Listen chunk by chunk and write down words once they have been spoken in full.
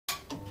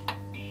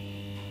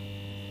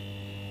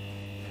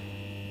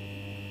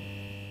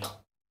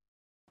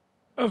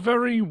A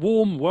very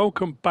warm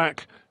welcome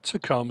back to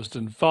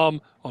CALMSDEN Farm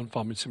on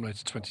Farming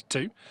Simulator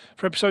 22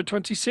 for episode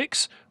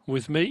 26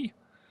 with me,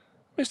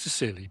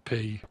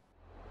 MrSealyp.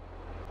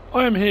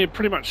 I am here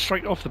pretty much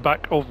straight off the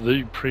back of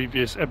the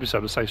previous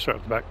episode. I say straight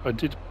off the back. I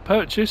did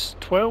purchase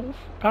 12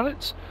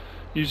 pallets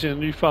using a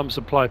new farm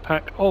supply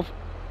pack of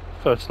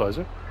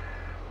fertiliser.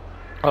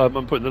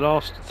 I'm putting the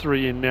last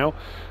 3 in now,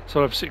 so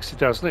I have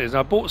 60,000 litres.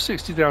 Now I bought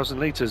 60,000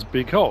 litres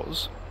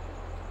because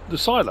the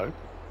silo,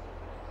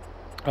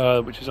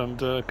 which is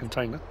under a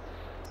container.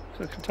 Is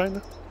that a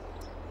container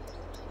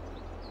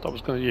that I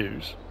was going to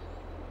use?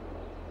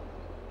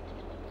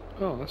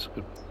 Oh, that's a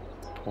good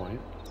point.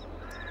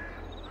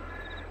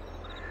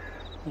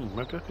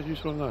 Maybe I could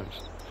use one of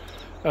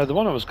those. The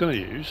one I was going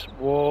to use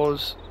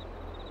was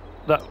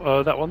that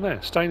one there,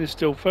 stainless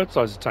steel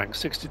fertiliser tank,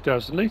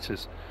 60,000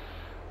 litres.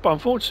 But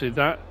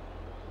unfortunately,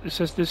 it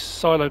says this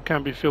silo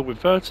can be filled with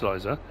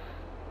fertiliser.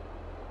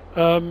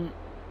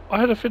 I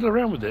had to fiddle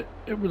around with it.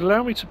 It would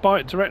allow me to buy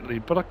it directly,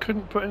 but I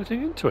couldn't put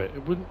anything into it.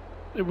 It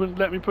wouldn't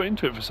let me put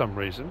into it for some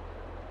reason.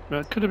 Now,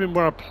 it could have been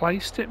where I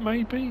placed it,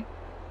 maybe.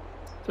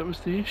 That was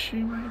the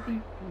issue,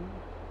 maybe.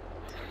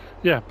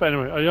 Yeah, but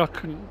anyway, I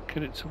couldn't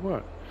get it to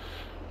work.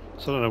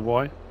 So I don't know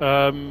why.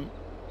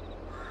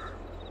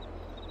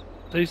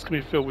 These can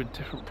be filled with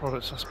different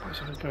products. I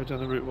suppose I could go down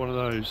the route of one of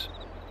those.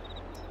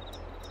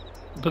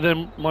 But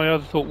then my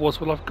other thought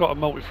was, well, I've got a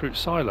multi-fruit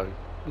silo,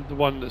 the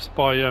one that's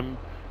by the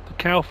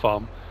cow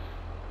farm.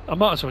 I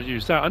might as well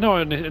use that. I know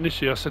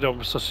initially I said I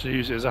was supposed to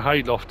use it as a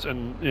hayloft,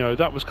 and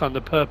that was kind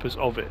of the purpose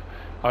of it.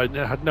 I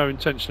had no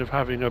intention of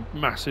having a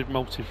massive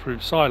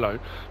multi-fruit silo.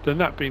 Then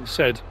that being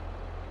said,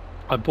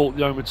 I bought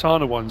the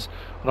Omatana ones,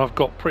 and I've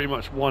got pretty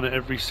much one at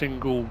every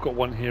single. Got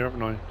one here,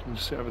 haven't I? Can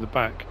just sit over the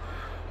back.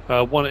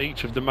 One at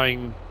each of the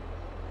main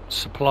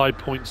supply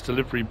points,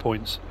 delivery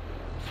points,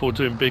 for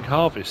doing big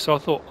harvests. So I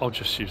thought I'll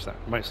just use that.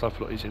 It makes life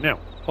a lot easier. Now,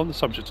 on the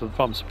subject of the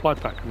farm supply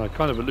pack, and I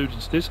kind of alluded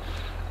to this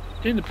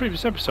in the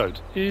previous episode,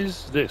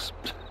 is this.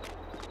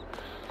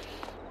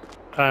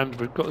 And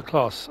we've got the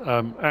class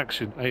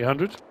Action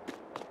 800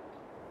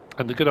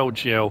 and the good old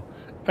GL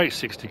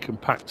 860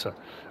 compactor.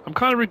 I'm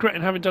kind of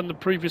regretting having done the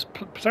previous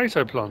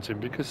potato planting,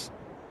 because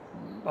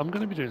I'm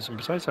going to be doing some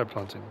potato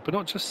planting, but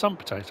not just some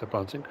potato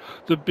planting,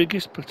 the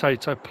biggest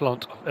potato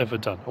plant I've ever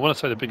done. And when I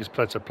say the biggest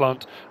potato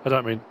plant, I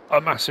don't mean a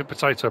massive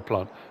potato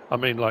plant. I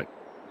mean like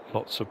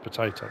lots of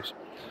potatoes.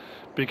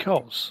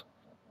 Because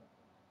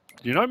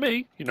you know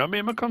me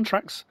and my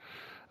contracts.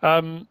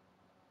 Oh,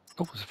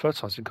 there's a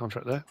fertilising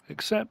contract there.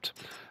 Except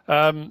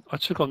I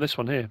took on this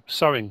one here,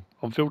 sowing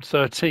on field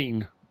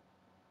 13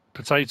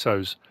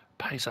 potatoes,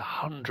 pays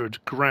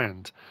 100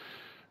 grand.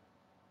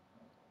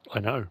 I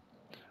know,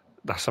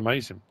 that's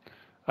amazing.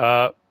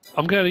 I'm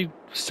going to need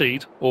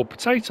seed or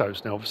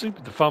potatoes now. Obviously,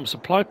 with the farm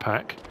supply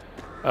pack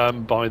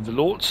by the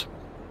Lort,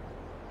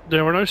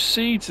 there are no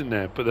seeds in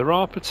there, but there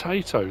are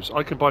potatoes.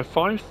 I can buy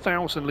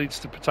 5,000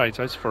 litres of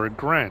potatoes for £1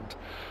 grand.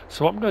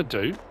 So what I'm going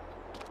to do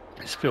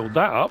is fill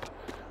that up.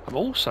 I'm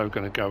also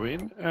going to go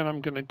in and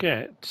I'm going to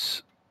get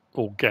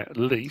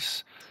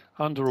lease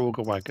under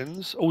auger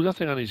wagons. All the other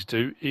thing I need to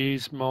do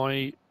is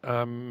my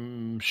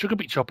sugar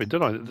beet chopping,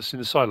 don't I? That's in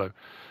the silo.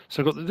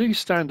 So I've got these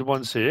standard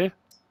ones here.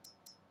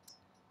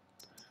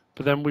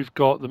 But then we've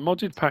got the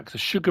modded pack, the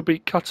sugar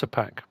beet cutter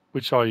pack,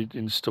 which I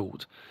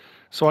installed.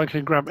 So I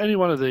can grab any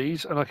one of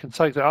these and I can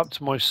take that up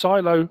to my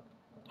silo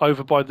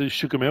over by the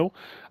sugar mill.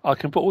 I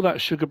can put all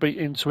that sugar beet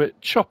into it,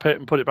 chop it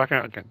and put it back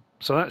out again.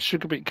 So that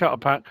sugar beet cutter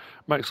pack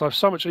makes life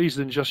so much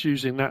easier than just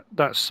using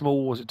that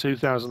small, was it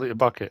 2,000 litre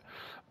bucket.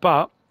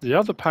 But the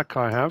other pack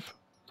I have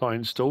that I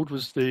installed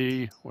was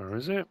the, where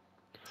is it?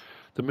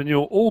 The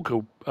manure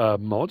auger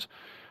mod.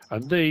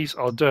 And these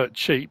are dirt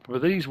cheap,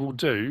 but these will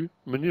do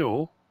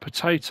manure,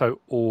 potato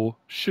or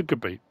sugar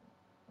beet.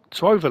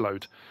 To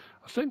overload,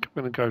 I think I'm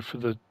going to go for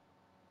the,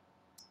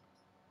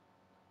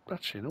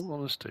 actually, in all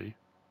honesty,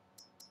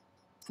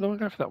 no, I'm going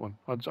to go for that one.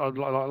 I like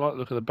the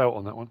look of the belt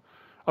on that one.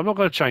 I'm not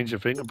going to change a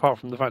thing apart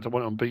from the fact I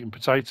want it on beaten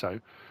potato.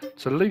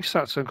 So lease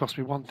that's going to cost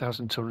me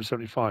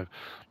 1,275.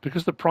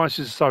 Because the price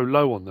is so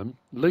low on them,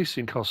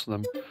 leasing costs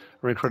on them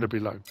are incredibly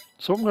low.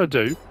 So what I'm going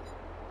to do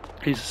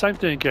is the same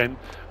thing again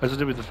as I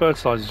did with the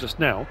fertilisers just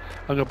now.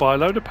 I'm going to buy a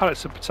load of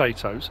pallets of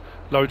potatoes,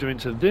 load them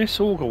into this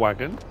auger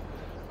wagon,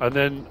 and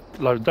then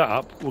load that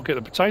up. We'll get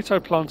the potato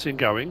planting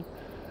going,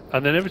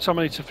 and then every time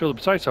I need to fill the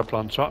potato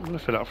planter up, I'm going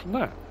to fill it up from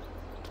there.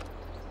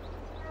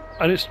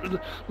 And it's,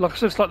 like I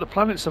said, it's like the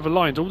planets have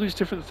aligned. All these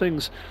different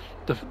things.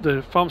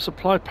 The farm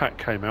supply pack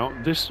came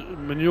out. This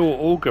manure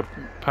auger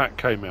pack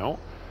came out.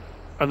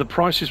 And the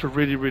prices were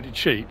really, really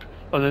cheap.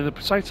 And then the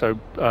potato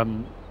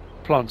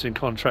planting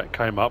contract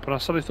came up. And I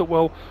suddenly thought,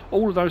 well,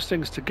 all of those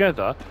things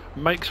together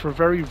makes for a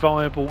very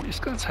viable... It's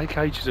going to take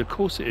ages, of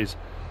course it is.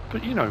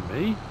 But you know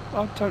me.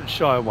 I don't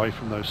shy away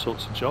from those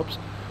sorts of jobs.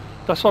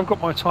 That's why I've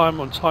got my time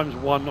on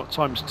 ×1, not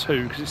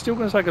 ×2. Because it's still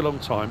going to take a long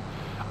time.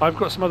 I've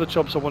got some other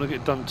jobs I want to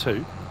get done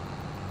too.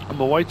 On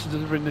my way to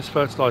delivering this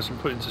fertiliser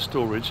and put into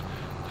storage,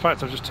 the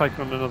fact, I've just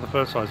taken on another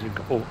fertilising,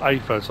 or a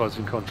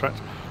fertilising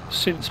contract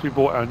since we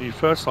bought our new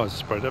fertiliser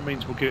spray. That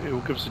means it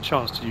will give us a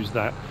chance to use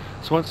that.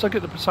 So once I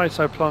get the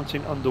potato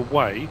planting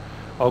underway,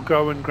 I'll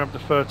go and grab the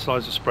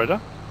fertiliser spreader.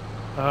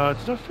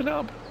 Did I fill it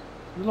up?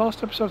 The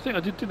last episode, I think I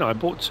did, didn't I? I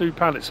bought 2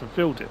 pallets and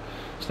filled it.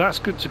 So that's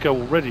good to go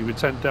already with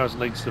 10,000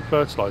 litres of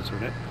fertiliser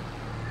in it.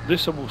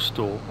 This I will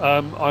store.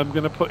 I'm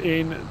going to put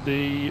in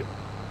the,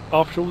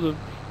 after all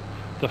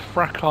the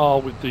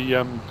fracas with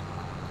the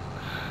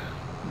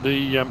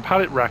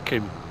pallet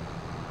racking.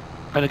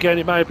 And again,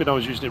 it may have been I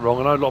was using it wrong.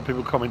 I know a lot of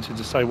people commented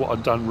to say what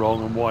I'd done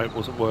wrong and why it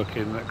wasn't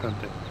working and that kind of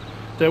thing.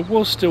 There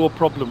was still a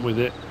problem with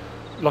it.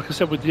 Like I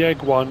said, with the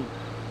egg one,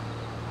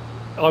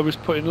 I was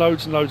putting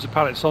loads and loads of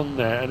pallets on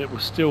there and it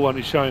was still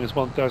only showing us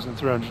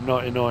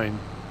 1,399,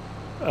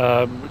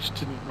 which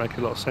didn't make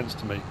a lot of sense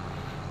to me.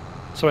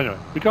 So anyway,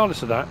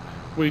 regardless of that,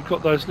 we've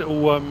got those little,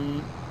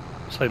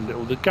 they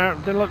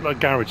look like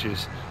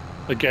garages.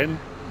 Again,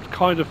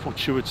 kind of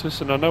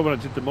fortuitous, and I know when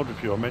I did the mod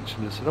review I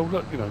mentioned this, and oh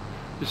look, you know,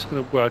 this is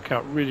going to work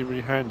out really,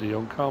 really handy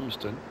on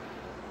CALMSDEN.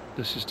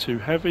 This is too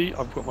heavy,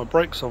 I've got my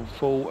brakes on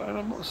full, and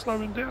I'm not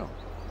slowing down.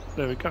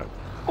 There we go.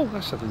 Oh,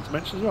 that's something to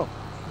mention as well.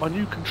 My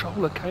new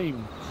controller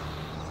came.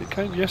 It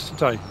came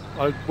yesterday.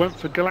 I went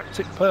for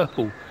Galactic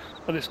Purple,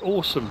 and it's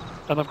awesome.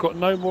 And I've got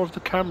no more of the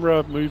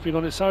camera moving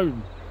on its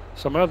own.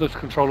 So my other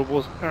controller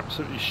was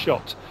absolutely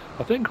shot.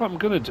 I think what I'm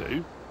going to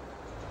do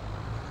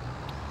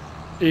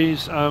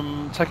is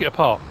take it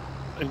apart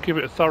and give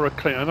it a thorough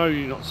clean. I know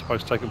you're not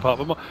supposed to take it apart,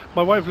 but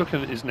my way of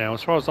looking at it is now,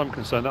 as far as I'm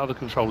concerned, the other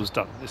controller's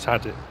done. It's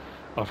had it.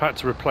 I've had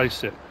to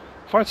replace it.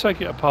 If I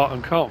take it apart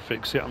and can't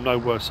fix it, I'm no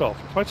worse off.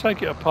 If I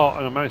take it apart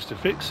and I manage to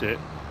fix it,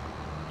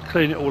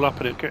 clean it all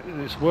up and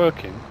it's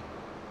working,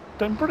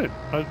 then brilliant.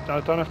 I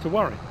don't have to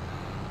worry.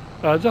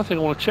 The other thing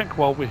I want to check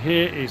while we're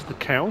here is the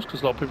cows,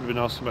 because a lot of people have been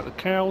asking about the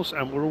cows,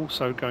 and we're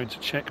also going to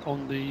check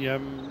on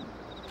the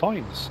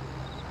vines.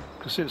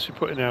 Because since we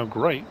put in our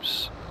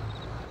grapes,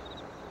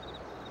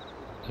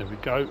 there we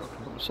go, I can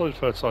put the solid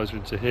fertiliser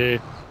into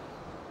here,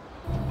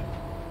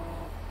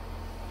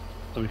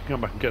 and we can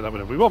come back and get that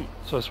whenever we want.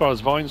 So as far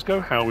as vines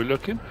go, how are we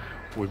looking?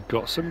 We've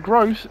got some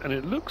growth, and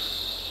it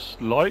looks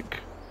like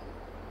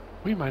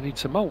we may need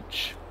to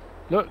mulch.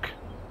 Look,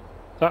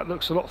 that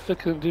looks a lot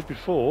thicker than it did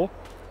before.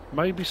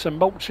 Maybe some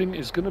mulching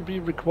is going to be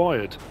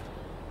required.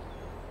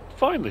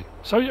 Finally.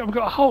 So yeah, we've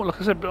got a whole,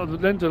 like I said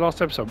at the end of the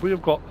last episode, we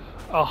have got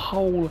a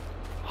whole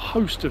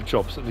host of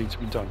jobs that need to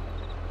be done.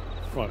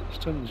 Right, let's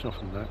turn this off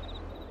from there.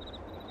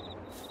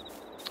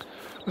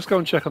 Let's go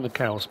and check on the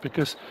cows,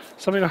 because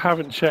something I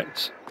haven't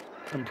checked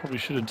and probably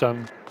should have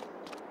done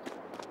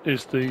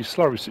is the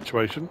slurry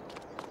situation.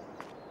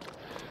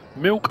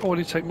 Milk, I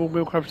want to take more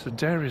milk over to the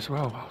dairy as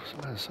well. Oh,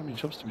 man, there's so many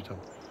jobs to be done.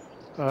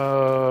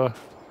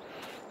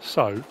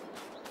 So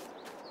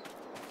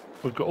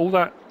we've got all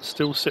that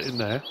still sitting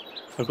there.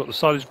 We've got the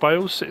silage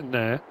bales sitting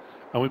there,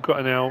 and we've got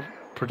in our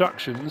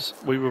productions,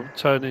 we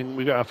got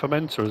our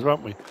fermenter as well,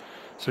 haven't we?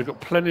 So we've got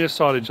plenty of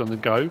silage on the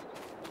go.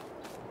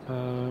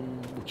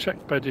 We'll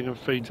check bedding and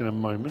feed in a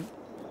moment.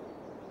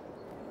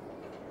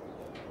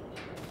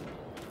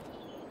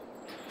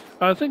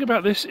 The thing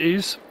about this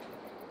is,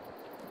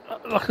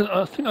 like,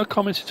 I think I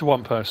commented to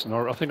one person,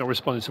 or I think I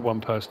responded to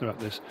one person about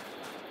this.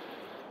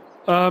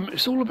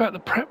 It's all about the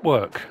prep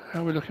work.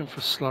 How are we looking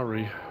for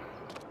slurry?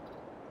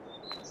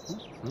 Oh,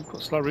 we've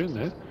got slurry in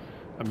there.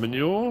 And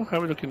manure, how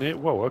are we looking here?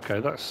 Whoa, okay,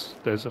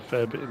 there's a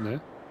fair bit in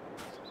there.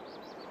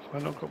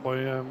 Have I not got my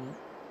oh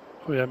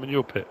yeah,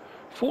 manure pit.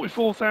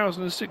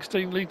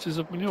 44,016 litres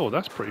of manure,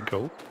 that's pretty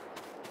cool.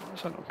 Why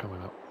is that not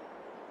coming up?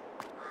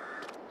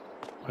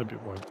 Maybe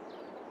it won't.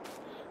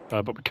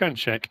 But we can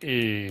check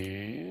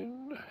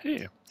in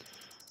here.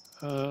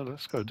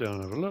 Let's go down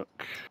and have a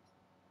look.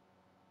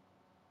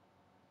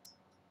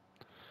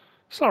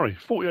 Sorry,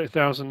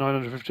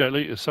 48,958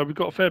 litres, so we've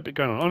got a fair bit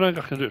going on. I know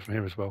I can do it from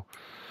here as well.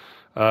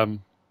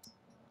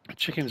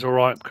 Chicken's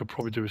alright, could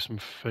probably do with some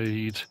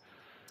feed.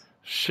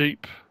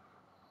 Sheep,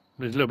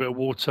 need a little bit of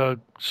water.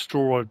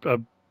 Straw,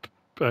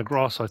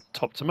 grass I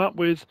topped them up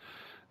with.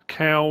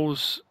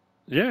 Cows,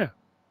 yeah,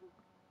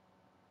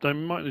 they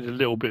might need a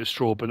little bit of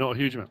straw, but not a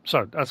huge amount.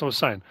 So, as I was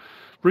saying,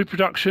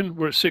 reproduction,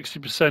 we're at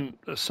 60%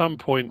 at some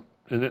point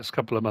in the next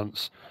couple of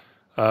months.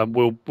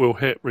 We'll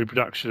hit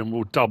reproduction and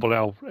we'll double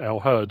our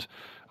herd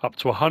up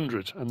to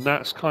 100. And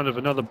that's kind of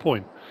another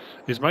point,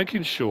 is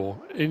making sure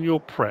in your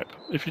prep,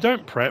 if you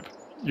don't prep,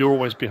 you're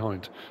always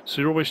behind.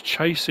 So you're always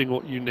chasing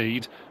what you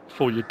need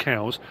for your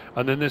cows,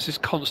 and then there's this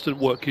constant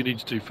work you need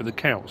to do for the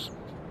cows.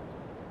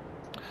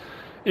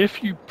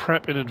 If you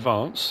prep in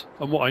advance,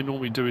 and what I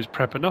normally do is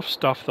prep enough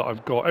stuff that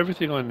I've got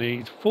everything I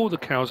need for the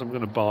cows I'm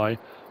going to buy,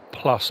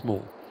 plus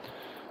more.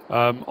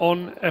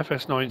 On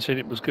FS19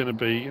 it was going to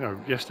be, you know,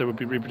 yes, there would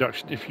be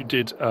reproduction if you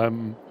did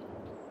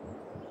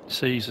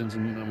seasons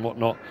and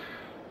whatnot,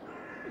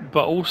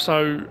 but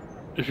also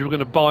if you were going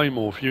to buy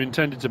more, if you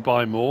intended to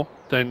buy more,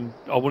 then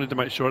I wanted to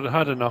make sure I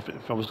had enough.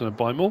 If I was going to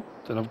buy more,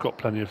 then I've got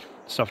plenty of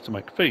stuff to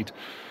make feed.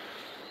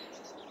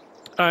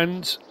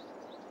 And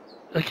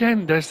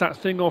again, there's that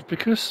thing of,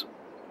 because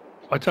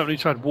I don't need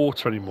to add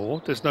water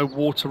anymore. There's no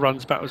water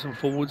runs backwards and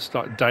forwards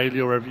like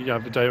daily or every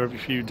other day or every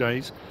few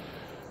days.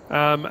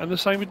 And the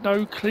same with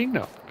no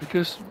cleanup,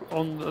 because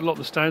on a lot of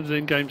the standard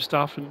in-game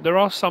stuff, and there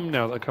are some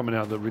now that are coming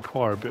out that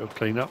require a bit of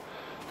cleanup,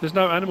 there's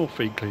no animal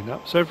feed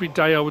cleanup. So every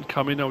day I would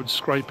come in, I would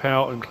scrape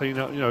out and clean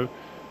up, you know,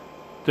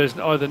 there's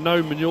either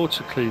no manure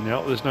to clean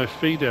out, or there's no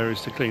feed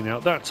areas to clean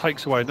out. That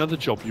takes away another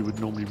job you would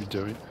normally be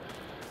doing.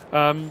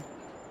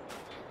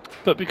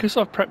 But because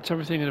I've prepped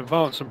everything in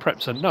advance and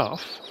prepped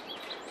enough,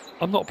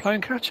 I'm not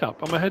playing catch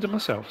up. I'm ahead of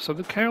myself. So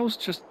the cows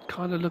just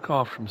kind of look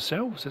after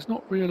themselves. There's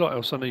not really a lot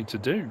else I need to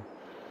do.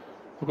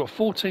 I've got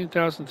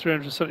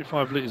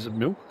 14,375 litres of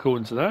milk,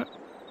 according to that.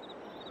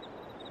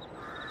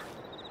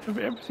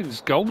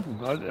 Everything's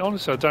golden.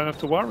 Honestly, I don't have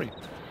to worry.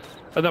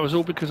 And that was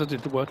all because I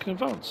did the work in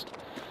advance.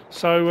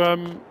 So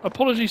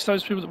apologies to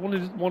those people that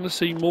want to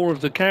see more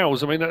of the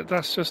cows. I mean,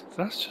 that's just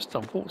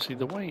unfortunately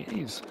the way it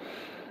is.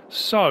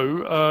 So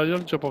the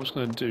other job I was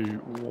going to do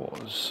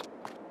was,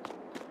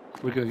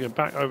 we're going to get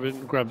back over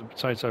and grab the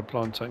potato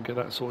planter and get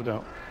that sorted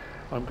out.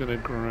 I'm going to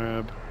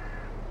grab,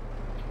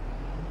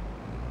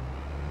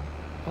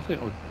 I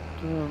think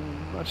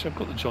actually I've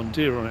got the John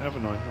Deere on it,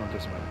 haven't I? No, it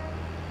doesn't matter.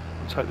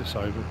 I'll take this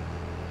over.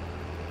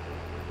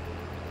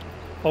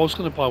 I was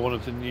going to buy one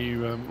of the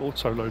new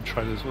auto load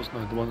trailers, wasn't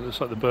I? The one that looks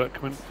like the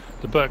Berkman.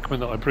 The Berkman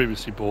that I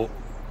previously bought.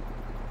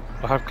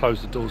 I have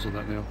closed the doors on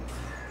that now.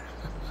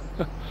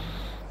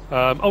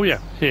 Oh yeah,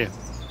 here.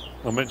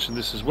 I mentioned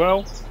this as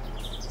well.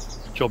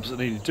 Jobs that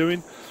needed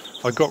doing.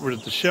 I got rid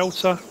of the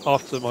shelter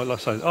after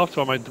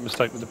after I made the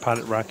mistake with the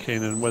pallet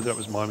racking, and whether it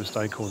was my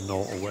mistake or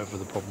not, or whatever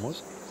the problem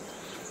was.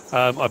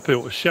 I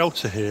built a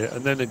shelter here,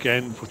 and then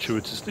again,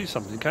 fortuitously,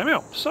 something came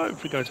out. So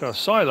if we go to our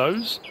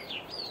silos,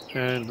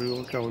 and we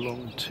will go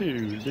along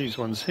to these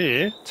ones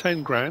here,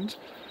 10 grand,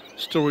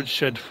 storage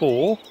shed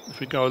 4. If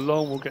we go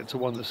along, we'll get to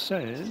one that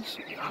says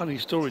honey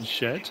storage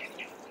shed.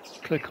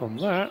 Click on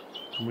that,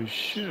 and we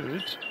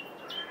should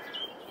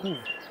do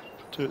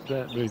it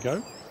there. There we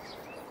go.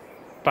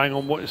 Bang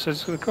on what it says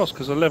it's going to cost,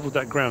 because I levelled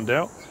that ground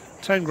out.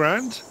 10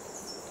 grand.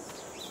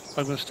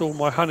 I'm going to store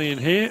my honey in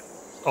here.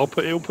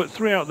 It'll put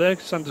 3 out there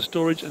because it's under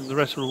storage, and the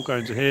rest will all go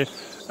into here.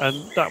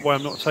 And that way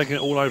I'm not taking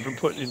it all over and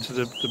putting it into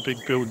the big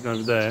building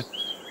over there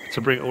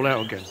to bring it all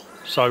out again.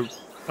 So,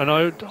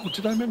 and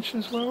did I mention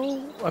as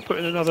well? I put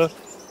in another.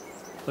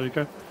 There we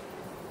go.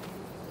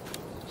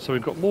 So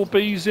we've got more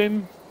bees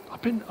in.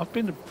 I've been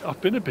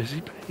a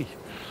busy bee.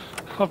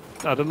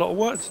 I've had a lot of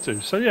work to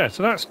do. So yeah,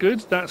 so that's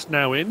good. That's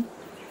now in.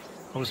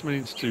 I was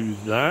meaning to do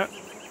that.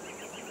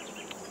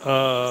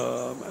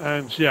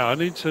 And yeah, I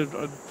need to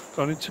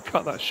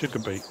cut that sugar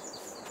beet.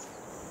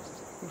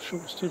 Not sure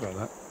what to do about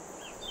that.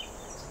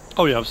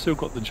 Oh yeah, I've still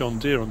got the John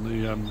Deere on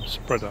the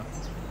spreader.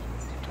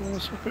 Do I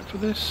want to swap it for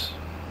this?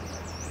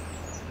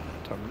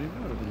 Don't really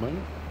know at the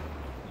moment.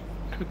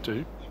 Could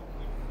do.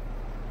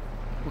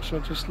 Or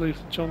should I just leave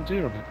the John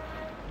Deere on it?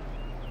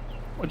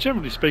 Well,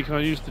 generally speaking, I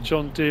use the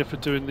John Deere for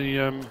doing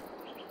the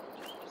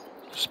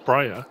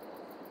sprayer.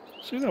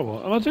 So you know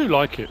what? And I do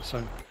like it,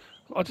 so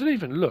I didn't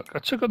even look. I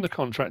took on the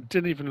contract,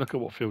 didn't even look at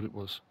what field it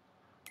was.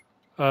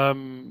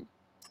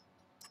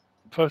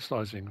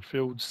 Fertilising,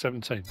 field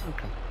 17.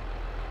 Okay.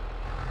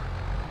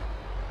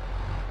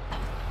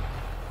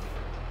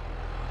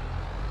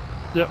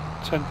 Yep,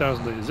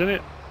 10,000 litres in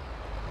it.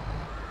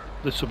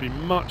 This will be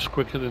much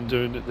quicker than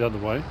doing it the other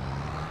way.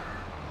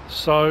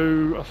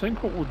 So I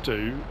think what we'll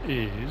do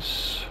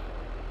is,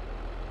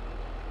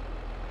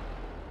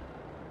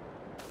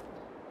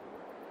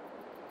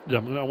 yeah,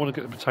 I want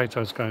to get the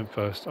potatoes going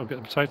first. I'll get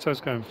the potatoes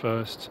going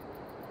first,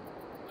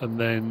 and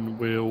then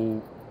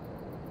we'll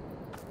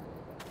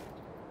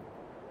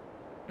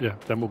get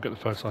the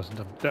fertiliser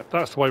done.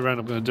 That's the way around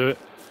I'm going to do it.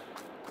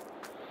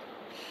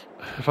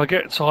 If I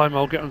get time,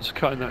 I'll get onto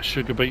cutting that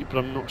sugar beet, but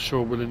I'm not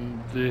sure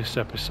within this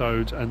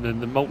episode. And then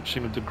the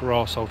mulching of the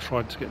grass I'll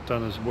try to get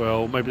done as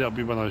well. Maybe that'll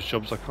be one of those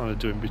jobs I kind of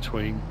do in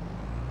between.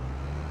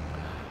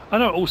 I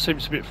know it all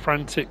seems a bit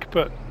frantic,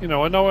 but you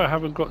know I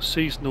haven't got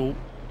seasonal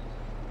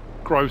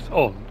growth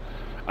on.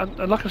 And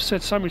like I've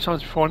said so many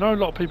times before, I know a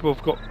lot of people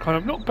have got kind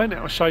of not bent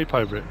out of shape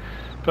over it,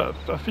 but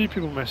a few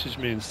people messaged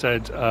me and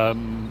said,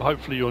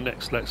 hopefully your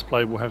next Let's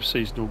Play will have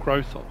seasonal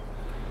growth on.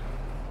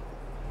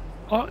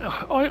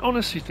 I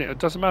honestly think it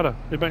doesn't matter.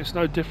 It makes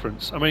no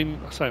difference. I mean,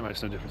 I say it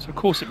makes no difference. Of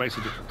course it makes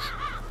a difference.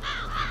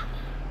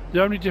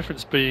 The only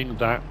difference being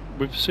that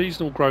with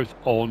seasonal growth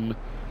on,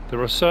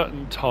 there are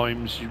certain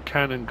times you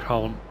can and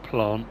can't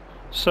plant,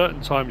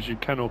 certain times you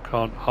can or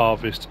can't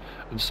harvest,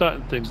 and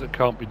certain things that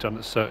can't be done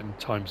at certain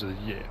times of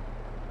the year.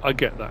 I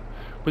get that.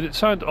 With it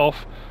turned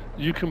off,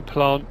 you can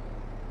plant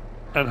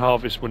and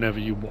harvest whenever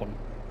you want.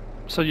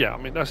 So yeah, I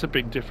mean, that's a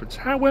big difference.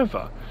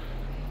 However,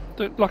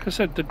 like I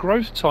said, the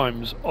growth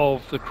times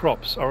of the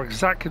crops are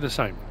exactly the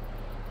same.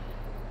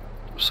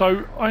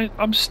 So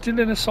I'm still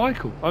in a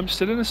cycle. I'm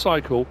still in a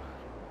cycle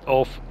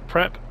of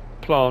prep,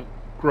 plant,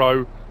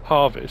 grow,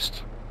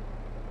 harvest.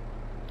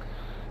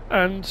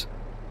 And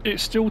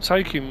it's still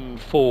taking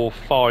 4,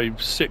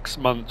 5, 6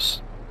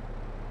 months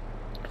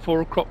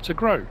for a crop to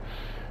grow.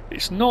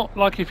 It's not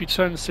like if you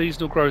turn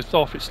seasonal growth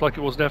off, it's like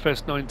it was in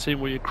FS19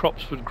 where your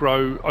crops would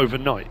grow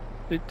overnight.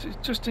 It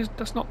just is.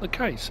 That's not the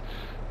case.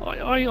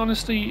 I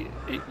honestly,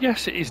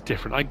 yes, it is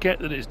different. I get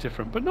that it's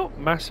different, but not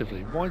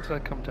massively. Why did I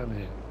come down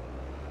here?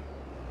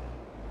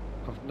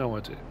 I've no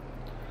idea.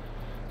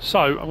 So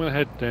I'm going to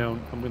head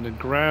down. I'm going to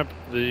grab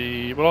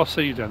the. Well, I'll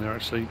see you down there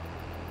actually.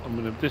 I'm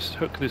going to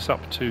hook this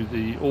up to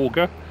the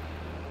auger.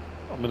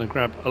 I'm going to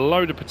grab a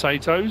load of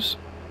potatoes.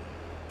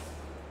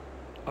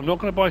 I'm not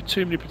going to buy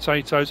too many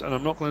potatoes, and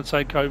I'm not going to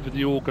take over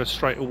the auger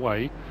straight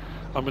away.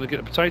 I'm going to get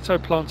a potato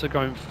planter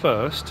going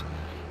first,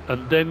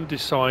 and then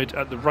decide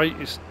at the rate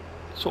it's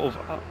sort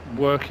of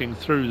working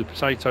through the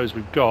potatoes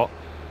we've got,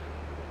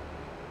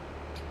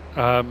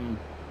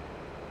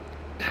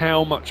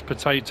 how much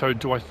potato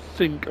do I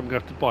think I'm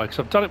going to have to buy? Because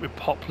I've done it with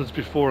poplars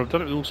before, I've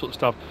done it with all sorts of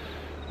stuff,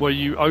 where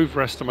you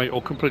overestimate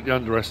or completely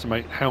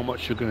underestimate how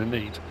much you're going to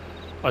need.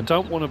 I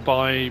don't want to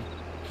buy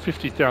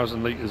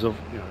 50,000 litres of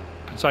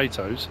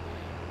potatoes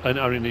and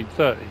only need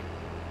 30.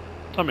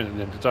 I mean, at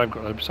the end of the day, I've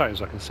got no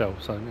potatoes I can sell,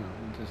 so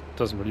it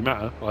doesn't really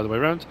matter either way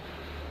around.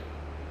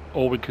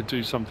 Or we could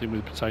do something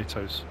with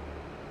potatoes.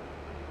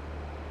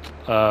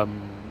 That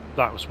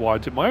was why I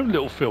did my own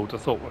little field. I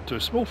thought, well, I'll do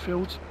a small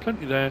field,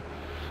 plenty there.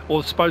 Or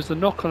I suppose the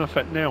knock-on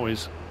effect now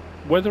is,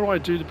 whether I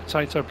do the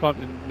potato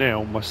planting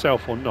now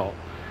myself or not,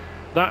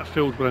 that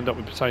field will end up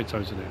with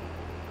potatoes in it.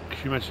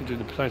 Can you imagine doing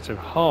the potato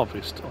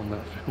harvest on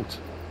that field?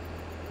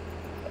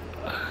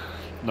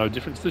 No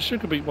difference to the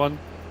sugar beet one.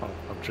 Oh,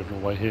 I've driven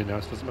away here now,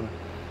 so it doesn't matter.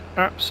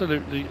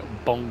 Absolutely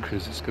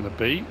bonkers it's going to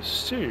be.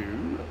 So,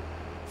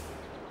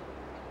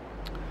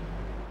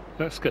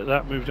 let's get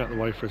that moved out of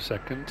the way for a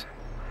second.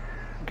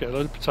 Get a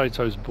load of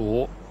potatoes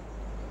bought.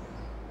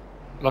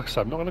 Like I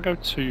said, I'm not going to go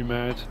too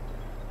mad.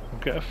 I'll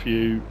get a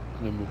few,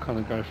 and then we'll kind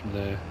of go from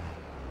there.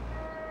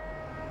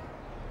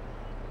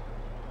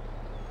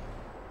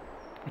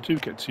 We do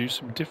get to use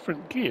some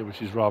different gear,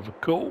 which is rather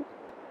cool.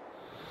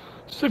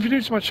 So if you're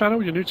new to my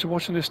channel, you're new to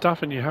watching this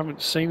stuff and you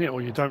haven't seen it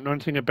or you don't know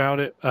anything about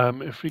it,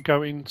 if we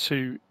go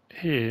into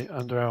here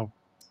under our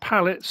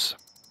pallets,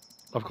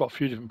 I've got a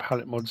few different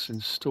pallet mods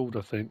installed,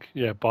 I think.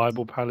 Yeah,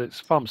 Bible pallets,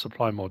 farm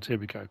supply mods, here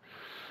we go.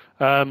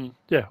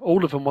 Yeah,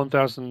 all of them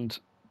 1,000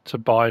 to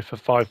buy for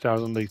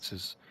 5,000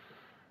 litres.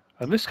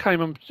 And this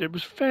came, it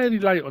was fairly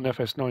late on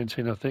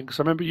FS19, I think, because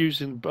I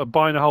remember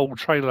buying a whole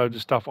trailer load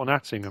of stuff on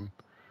Attingham.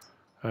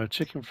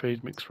 Chicken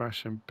feed, mixed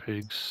ration,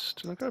 pigs.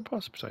 Did I go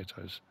past the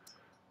potatoes?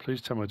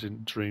 Please tell me I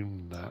didn't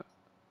dream that.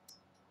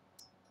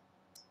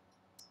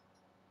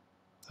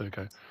 There we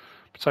go.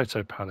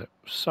 Potato pallet.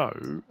 So,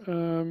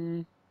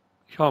 you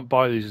can't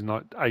buy these in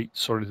like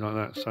 8s or anything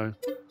like that, so.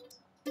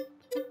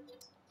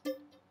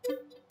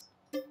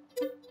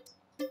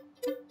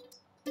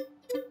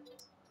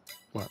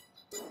 Well,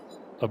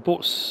 I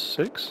bought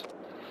 6.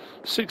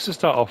 6 to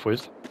start off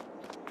with.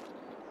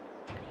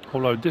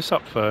 I'll load this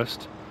up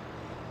first.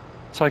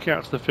 Take it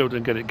out to the field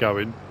and get it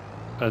going.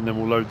 And then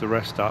we'll load the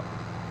rest up.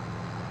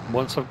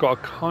 Once I've got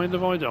a kind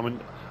of idea, I mean,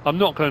 I'm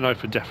not going to know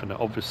for definite,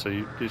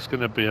 obviously. It's going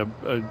to be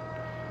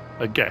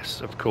a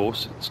guess, of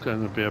course. It's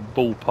going to be a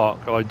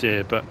ballpark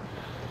idea, but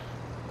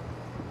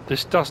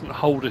this doesn't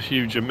hold a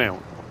huge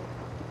amount.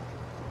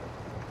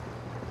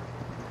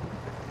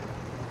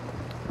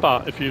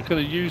 But if you're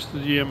going to use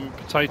the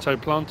potato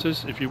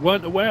planters, if you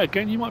weren't aware,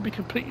 again, you might be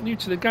completely new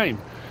to the game.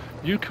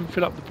 You can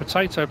fill up the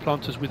potato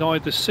planters with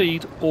either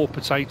seed or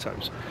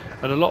potatoes.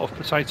 And a lot of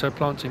potato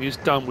planting is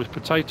done with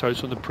potatoes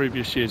from the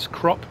previous year's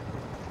crop.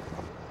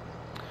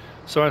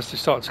 So as they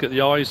start to get the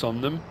eyes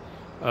on them,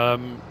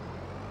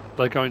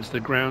 they go into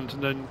the ground,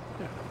 and then,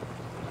 yeah.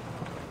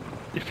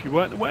 If you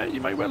weren't aware, you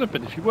may well have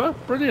been. If you were,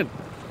 brilliant.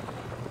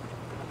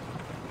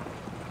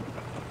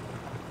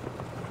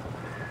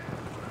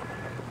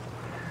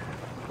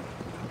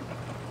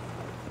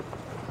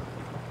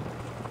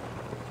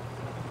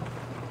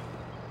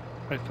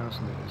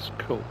 Litres,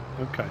 cool.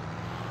 Okay,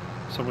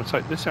 so I'm going to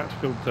take this out to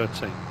field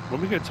 13. When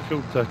we get to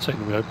field 13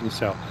 and we open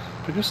this out,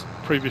 because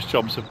previous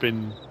jobs have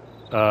been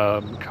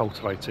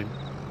cultivating,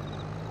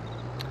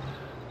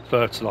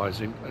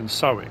 fertilising and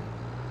sowing,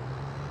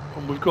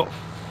 and we've got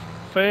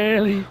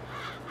fairly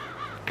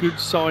good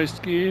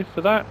sized gear for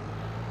that.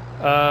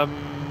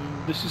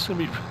 This is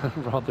going to be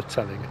rather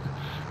telling.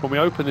 When we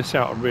open this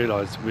out and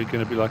realise we're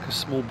going to be like a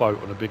small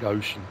boat on a big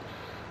ocean,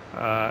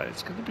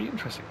 it's going to be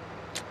interesting.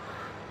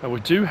 We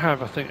do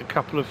have, I think, a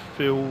couple of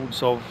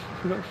fields of...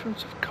 Have we got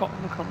fields of cotton?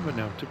 I can't remember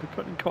now. Did we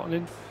put any cotton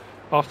in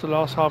after the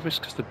last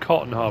harvest? Because the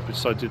cotton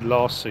harvests I did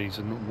last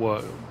season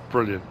were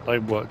brilliant. They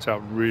worked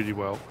out really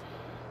well.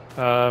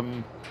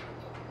 I've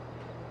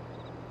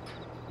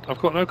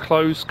got no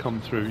clothes come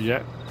through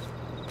yet.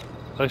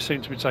 They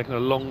seem to be taking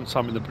a long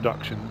time in the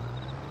production.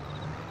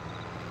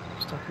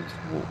 Stuck into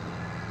the wall.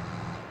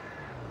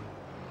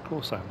 Of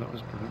course I am. That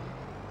was brilliant.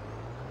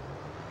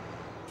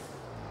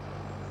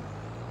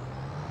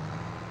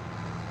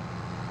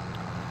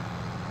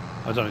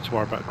 I don't need to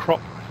worry about a crop.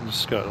 I can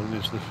just skirt along the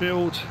edge of the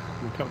field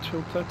and come to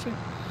field 13.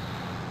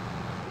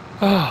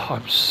 Oh,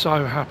 I'm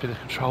so happy the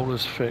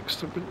controller's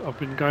fixed. I've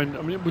been going.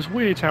 I mean, it was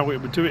weird how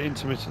it would do it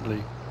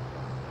intermittently.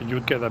 and you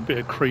would get that bit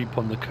of creep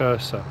on the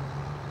cursor.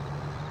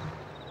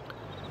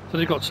 Then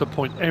it got to a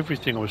point,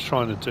 everything I was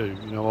trying to do,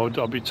 you know,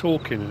 I'd be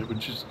talking and it would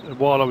just,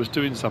 while I was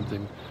doing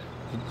something,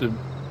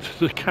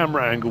 the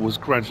camera angle was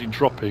gradually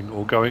dropping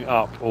or going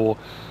up, or,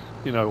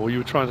 you know, or you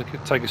were trying to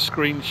take a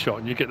screenshot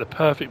and you get the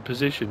perfect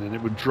position and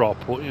it would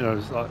drop, or, you know,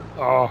 it's like,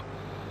 oh.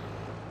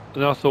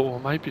 And I thought, well,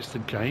 maybe it's the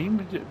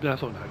game. And I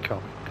thought, no, it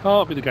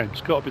can't be the game, it's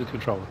got to be the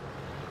controller.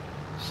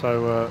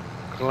 So,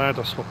 glad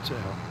I swapped it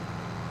out.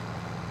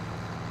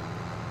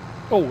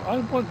 Oh,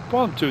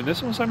 while I'm doing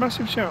this, I want to say a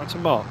massive shout out to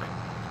Mark.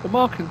 Well,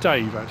 Mark and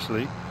Dave,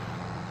 actually.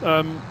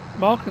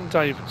 Mark and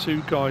Dave are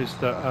two guys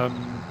that have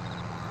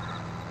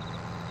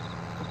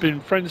been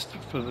friends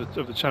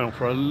of the channel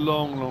for a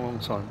long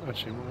time.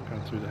 Actually, I'm not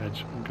going through the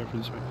hedge. I'm going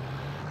through this way.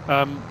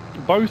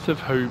 Both of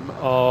whom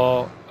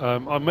are,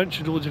 I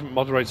mentioned all the different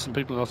moderators and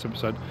people in the last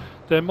episode.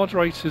 They're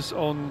moderators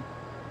on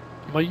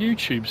my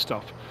YouTube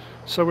stuff.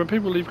 So when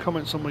people leave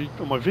comments on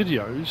my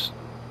videos,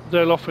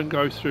 they'll often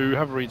go through,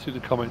 have a read through the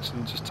comments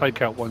and just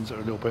take out ones that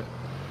are a little bit,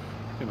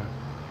 you know.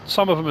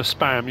 Some of them are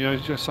spam, you know, you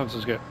just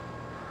sometimes get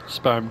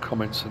spam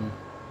comments and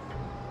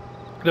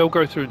they'll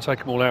go through and take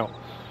them all out.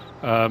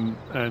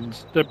 And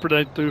they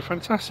do a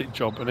fantastic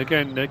job. And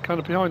again, they're kind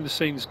of behind the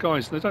scenes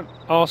guys. They don't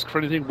ask for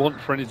anything,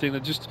 want for anything. They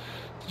just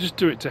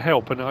do it to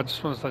help. And I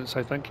just want to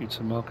say thank you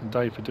to Mark and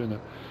Dave for doing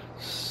that.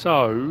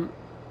 So,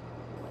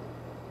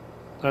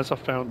 as I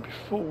found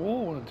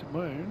before, when I did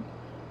my own,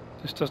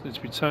 this doesn't need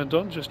to be turned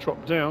on, just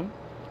drop down.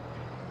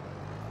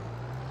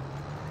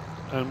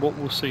 And what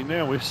we'll see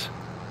now is,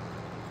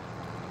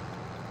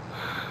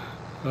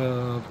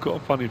 I've got a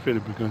funny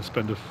feeling we're going to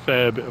spend a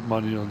fair bit of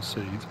money on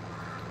seed,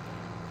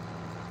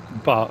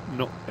 but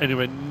not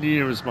anywhere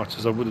near as much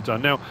as I would have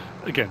done. Now,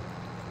 again,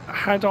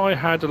 had I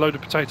had a load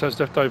of potatoes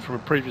left over from a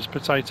previous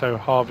potato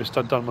harvest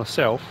I'd done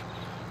myself,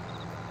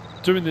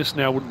 doing this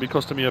now wouldn't be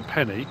costing me a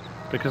penny,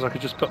 because I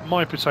could just put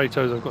my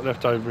potatoes I've got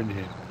left over in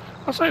here.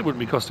 I say it wouldn't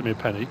be costing me a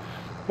penny.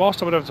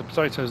 Whilst I would have the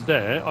potatoes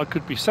there, I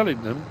could be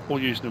selling them or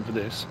using them for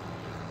this.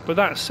 But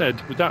that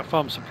said, with that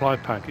farm supply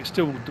pack, it's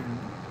still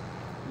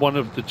one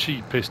of the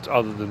cheapest,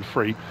 other than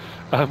free,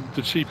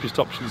 the cheapest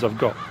options I've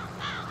got.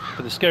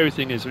 But the scary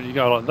thing is when you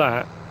go like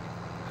that,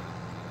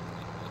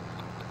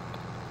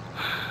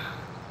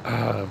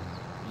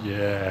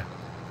 yeah.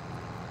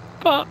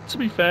 But to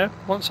be fair,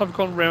 once I've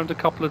gone round a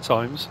couple of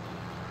times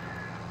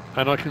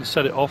and I can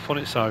set it off on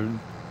its own,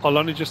 I'll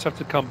only just have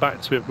to come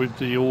back to it with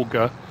the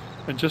auger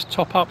and just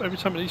top up every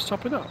time it needs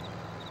topping up.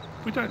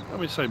 We don't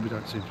seem to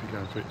be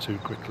going through it too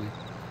quickly.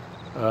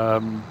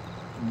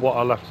 What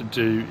I'll have to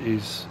do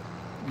is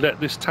let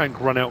this tank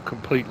run out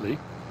completely,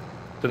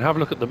 then have a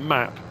look at the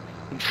map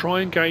and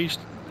try and gauge,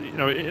 you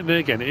know, and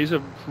again, it is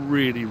a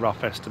really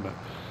rough estimate,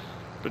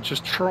 but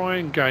just try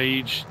and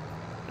gauge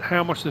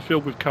how much of the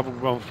field we've covered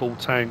with one full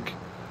tank.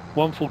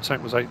 One full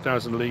tank was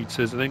 8,000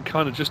 litres, and then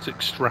kind of just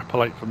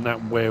extrapolate from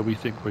that where we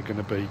think we're going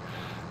to be.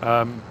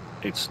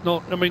 It's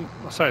not, I mean,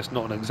 I say it's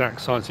not an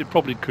exact science. It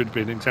probably could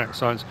be an exact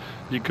science.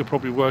 You could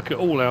probably work it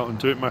all out and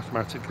do it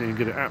mathematically and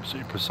get it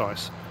absolutely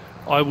precise.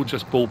 I will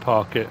just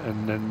ballpark it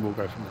and then we'll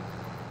go from there.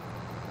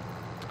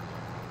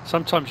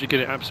 Sometimes you get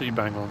it absolutely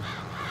bang on,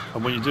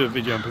 and when you do a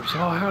video and people say,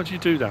 oh, how do you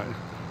do that?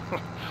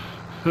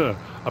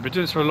 I've been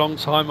doing this for a long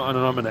time and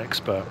I'm an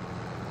expert.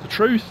 The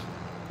truth?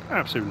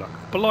 Absolute luck.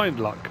 Blind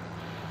luck.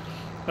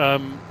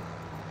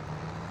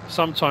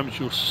 Sometimes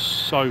you're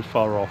so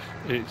far off,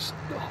 it's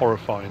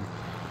horrifying,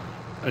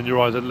 and you're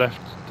either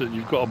left that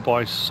you've got to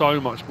buy so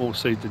much more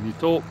seed than you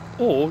thought,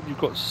 or you've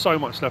got so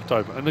much left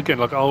over. And again,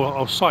 like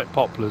I'll cite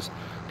poplars.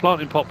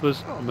 Planting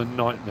poplars, I'm a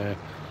nightmare.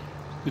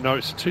 You know,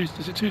 is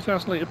it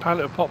 2,000 litre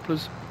pallet of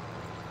poplars?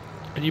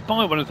 And you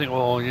buy one and think,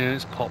 oh yeah,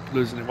 it's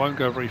poplars and it won't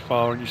go very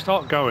far, and you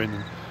start going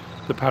and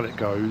the pallet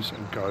goes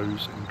and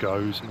goes and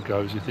goes and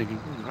goes. You're thinking,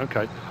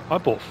 okay, I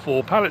bought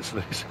 4 pallets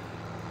of these.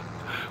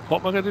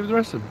 What am I going to do with the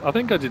rest of them? I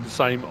think I did the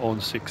same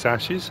on 6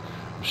 ashes.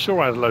 I'm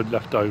sure I had a load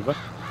left over.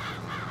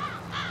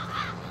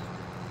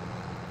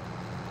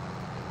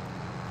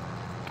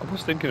 I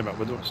was thinking about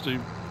whether I want to do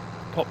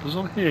poplars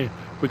on here.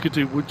 We could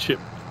do wood chip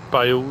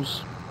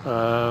bales,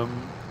 like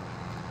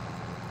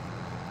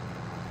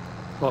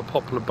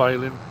poplar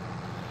baling.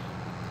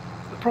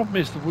 The problem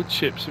is the wood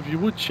chips. If you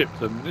wood chip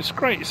them, it's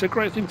great. It's a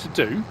great thing to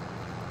do.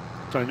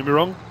 Don't get me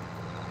wrong.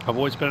 I've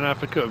always been an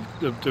advocate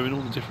of doing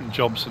all the different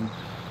jobs and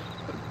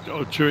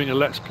during a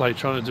Let's Play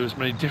trying to do as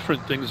many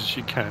different things as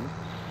you can.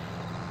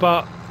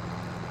 But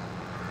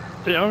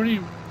it only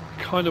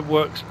kind of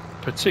works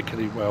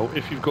particularly well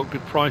if you've got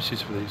good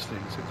prices for these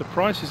things. If the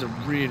prices are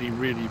really,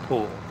 really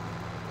poor,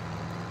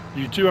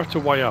 you do have to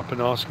weigh up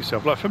and ask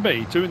yourself, like for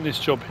me, doing this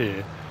job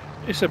here,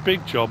 it's a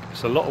big job,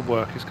 it's a lot of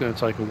work, it's going to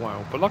take a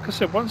while. But like I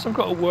said, once I've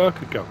got a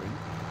worker going,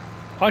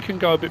 I can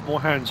go a bit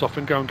more hands off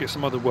and go and get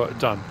some other work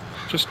done.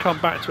 Just come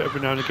back to it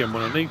every now and again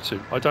when I need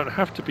to. I don't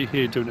have to be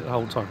here doing it the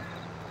whole time.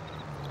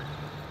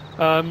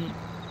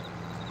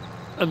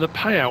 And the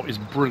payout is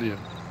brilliant.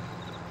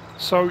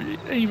 So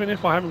even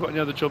if I haven't got any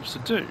other jobs to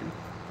do,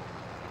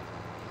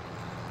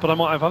 but I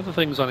might have other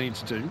things I need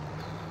to do,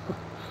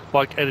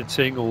 like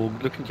editing or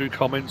looking through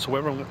comments or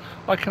whatever,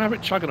 I can have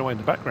it chugging away in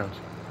the background.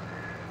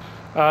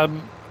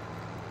 I'm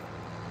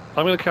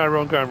going to carry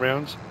on going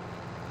round,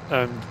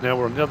 and now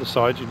we're on the other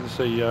side. You can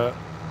see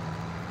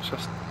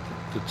just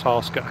the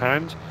task at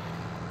hand.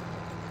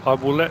 I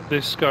will let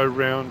this go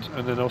round,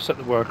 and then I'll set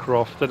the worker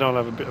off. Then I'll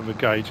have a bit of a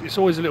gauge. It's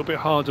always a little bit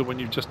harder when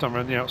you've just done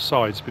around the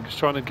outsides, because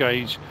trying to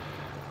gauge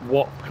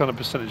what kind of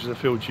percentage of the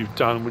field you've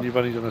done when you've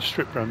only done a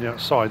strip around the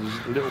outside is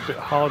a little bit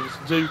harder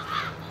to do.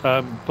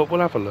 But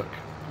we'll have a look.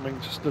 I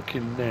mean, just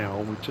looking now,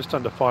 we're just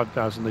under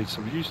 5,000 litres.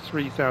 So we've used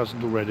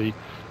 3,000 already.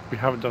 We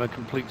haven't done a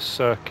complete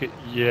circuit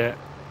yet.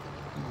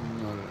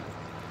 No.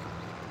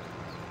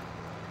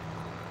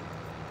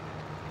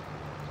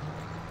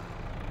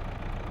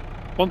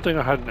 One thing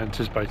I hadn't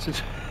anticipated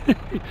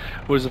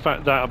was the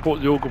fact that I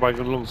brought the auger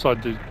wagon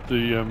alongside the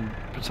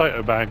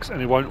potato bags,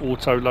 and it won't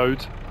auto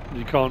load.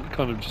 You can't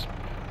kind of just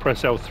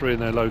press L3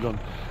 and they load on.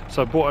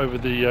 So I brought over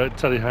the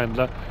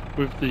telehandler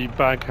with the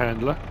bag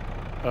handler,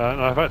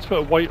 and I've had to put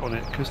a weight on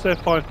it because they're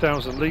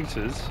 5,000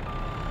 litres.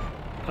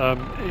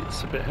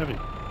 It's a bit heavy,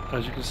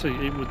 as you can see.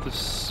 Even with the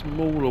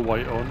smaller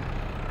weight on,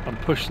 I'm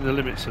pushing the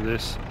limits of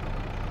this.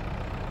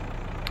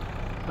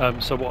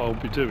 So what I'll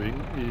be doing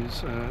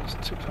is let's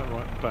tip that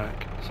right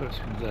back, so it's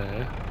from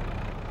there.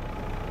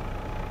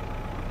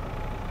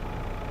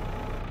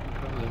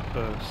 Go there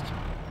first,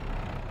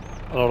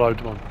 and I'll load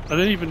them on. And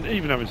then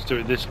even having to do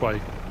it this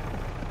way,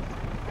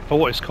 for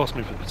what it's cost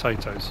me for the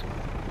potatoes,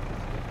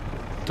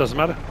 doesn't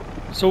matter.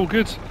 It's all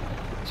good. So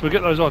we'll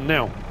get those on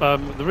now.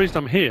 The reason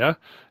I'm here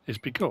is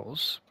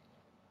because,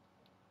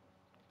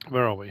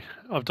 where are we?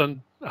 I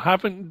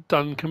haven't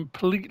done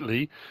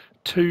completely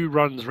 2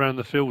 runs around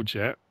the field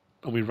yet,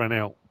 and we ran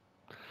out.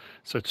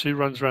 So 2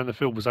 runs around the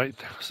field was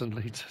 8,000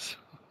 litres.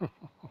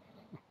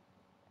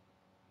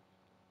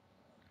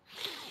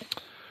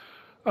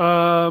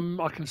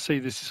 I can see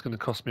this is going to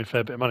cost me a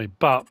fair bit of money,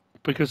 but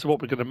because of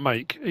what we're going to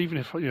make, even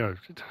if, you know,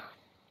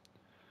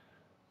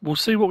 we'll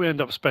see what we end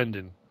up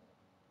spending.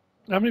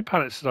 How many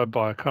pallets did I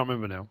buy? I can't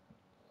remember now.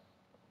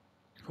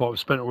 What we've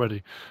spent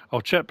already. I'll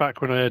check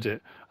back when I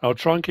edit. I'll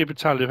try and keep a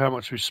tally of how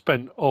much we've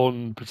spent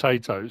on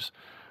potatoes,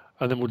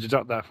 and then we'll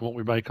deduct that from what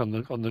we make on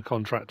the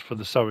contract for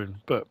the sowing.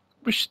 But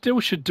we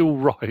still should do all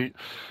right.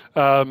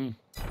 We'll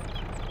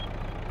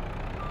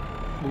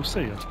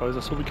see. I suppose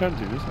that's all we can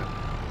do, isn't it?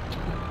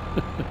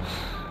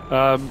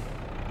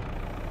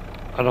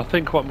 And I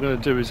think what I'm going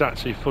to do is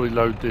actually fully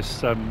load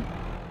this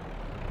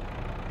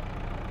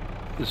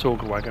this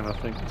auger wagon. I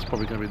think it's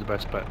probably going to be the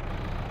best bet.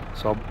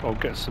 So I'll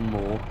get some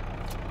more,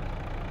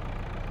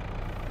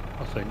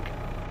 I think.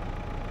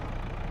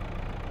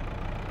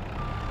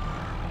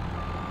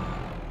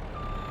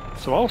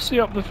 So I'll see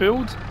up the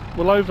field.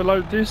 We'll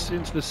overload this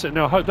into the set.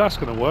 Now I hope that's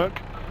going to work.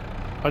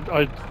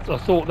 I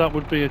thought that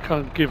would be a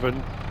kind of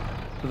given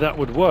that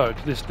would work.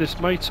 This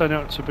may turn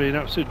out to be an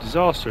absolute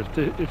disaster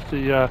if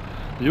the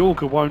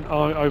auger won't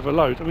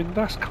overload. I mean,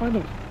 that's kind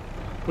of,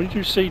 when you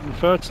do seed and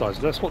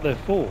fertiliser, that's what they're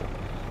for.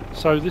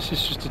 So this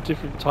is just a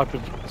different type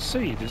of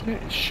seed, isn't it?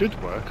 It should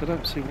work. I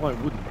don't see why it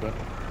wouldn't, but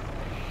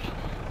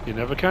you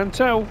never can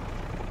tell.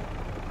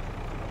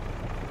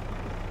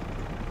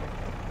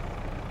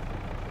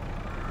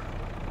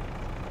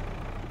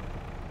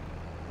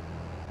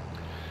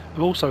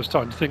 I'm also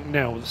starting to think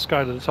now with the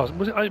scale of the task.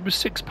 It was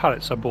 6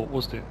 pallets I bought,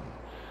 wasn't it?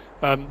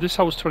 This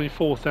holds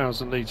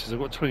 24,000 litres. I've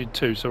got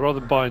 22, so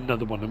rather than buy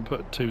another one and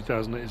put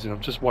 2,000 litres in,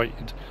 I've just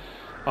waited.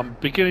 I'm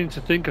beginning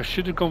to think I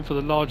should have gone for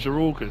the larger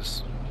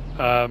augers,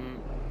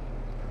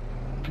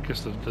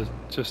 because of the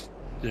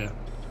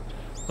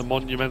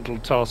monumental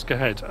task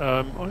ahead.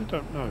 I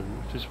don't know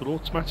if this will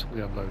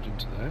automatically unload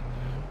into there,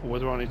 or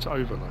whether I need to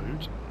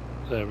overload.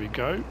 There we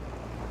go.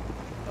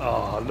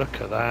 Oh,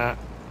 look at that.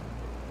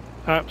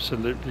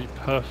 Absolutely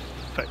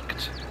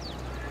perfect.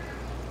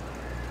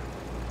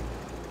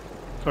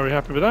 Very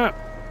happy with that.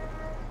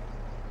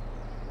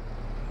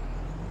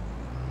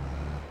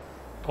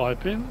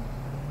 Pipe in.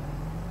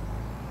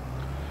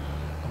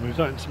 I'll move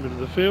that into the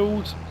middle of the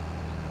field.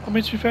 I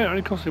mean, to be fair, it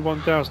only cost me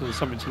 1,000 and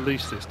something to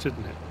lease this,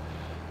 didn't it?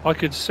 I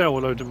could sell a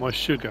load of my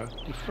sugar,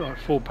 like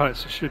 4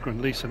 pallets of sugar,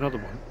 and lease another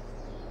one.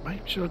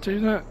 Maybe should I do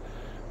that?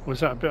 Or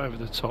is that a bit over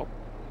the top?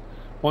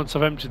 Once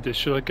I've emptied this,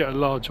 should I get a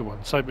larger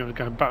one? Save me on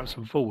going backwards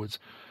and forwards.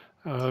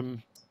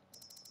 That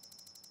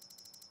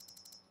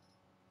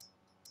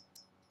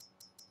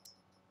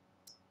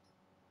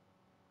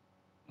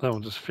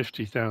one just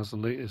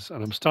 50,000 litres,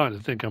 and I'm starting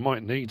to think I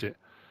might need it.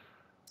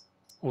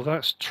 Well,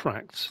 that's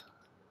tracked.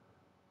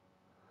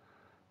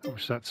 How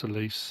much is that to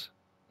lease?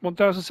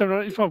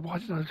 1,785. Why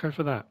didn't I go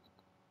for that?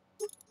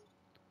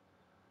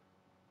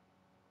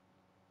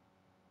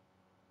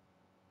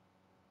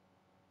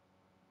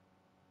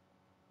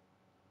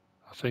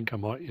 I think I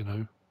might, you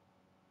know.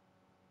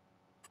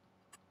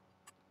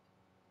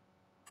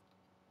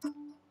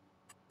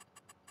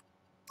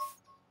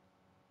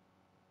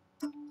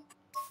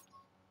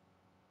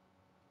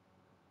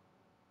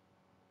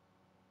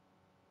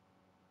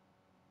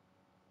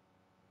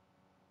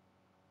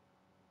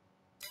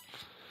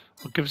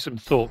 I'll give it some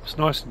thought. It's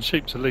nice and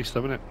cheap to lease though,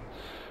 isn't it?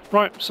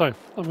 Right, so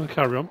I'm going to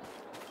carry on.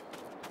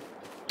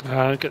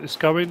 Get this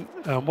going.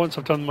 Once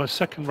I've done my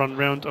second run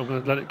round, I'm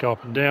going to let it go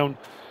up and down,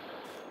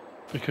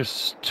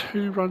 because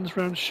 2 runs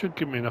round should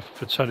give me enough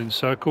for turning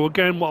circle.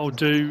 Again, what I'll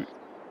do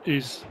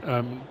is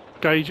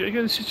gauge it.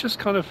 Again, this is just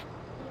kind of,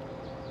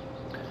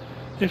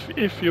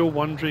 if you're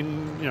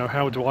wondering, you know,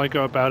 how do I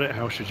go about it,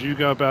 how should you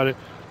go about it,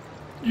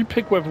 you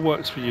pick whatever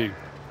works for you.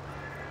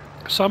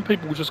 Some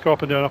people will just go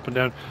up and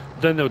down,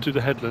 then they'll do the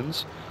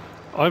headlands.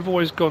 I've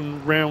always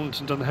gone round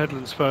and done the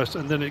headlands first,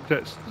 and then it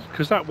gets,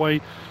 because that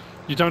way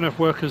you don't have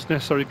workers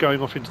necessarily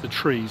going off into the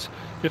trees.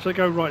 If they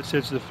go right to the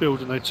edge of the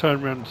field and they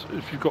turn around,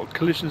 if you've got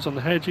collisions on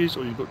the hedges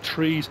or you've got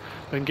trees,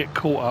 they can get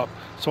caught up.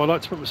 So I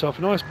like to put myself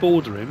a nice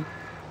border in,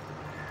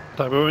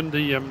 that when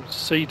the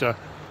cedar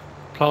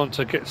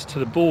planter gets to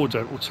the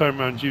border, it will turn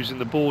around using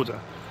the border.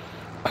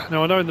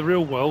 Now I know in the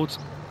real world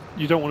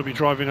you don't want to be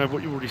driving over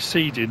what you've already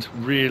seeded,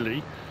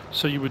 really,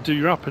 so you would do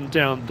your up and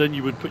down, then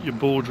you would put your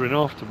border in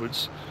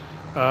afterwards.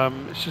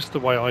 It's just the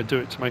way I do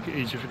it to make it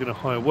easier if you're going to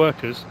hire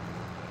workers.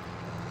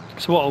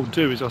 So what I'll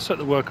do is I'll set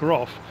the worker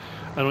off,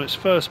 and on its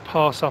first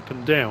pass up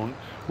and down,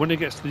 when it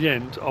gets to the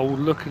end, I'll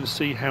look and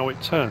see how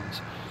it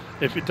turns.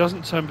 If it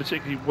doesn't turn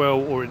particularly well,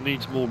 or it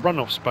needs more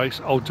runoff space,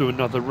 I'll do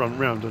another run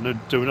round and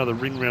do another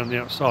ring round the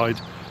outside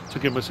to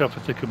give myself a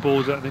thicker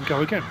border, and then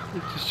go again.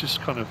 It's just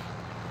kind of,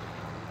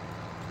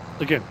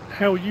 again,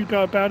 how you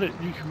go about it.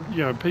 You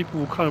know,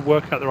 people will kind of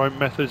work out their own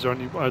methods or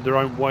their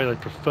own way they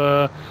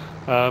prefer,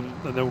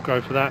 and they'll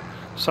go for that.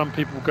 Some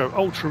people will go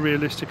ultra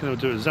realistic and they'll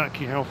do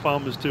exactly how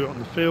farmers do it on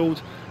the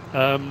field,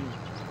 and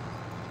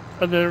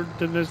then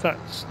there's that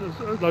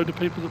load of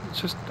people that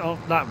just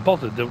aren't that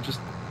bothered. They'll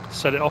just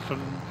set it off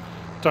and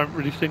don't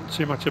really think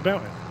too much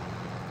about it.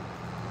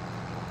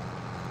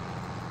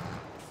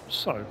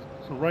 So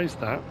I'll raise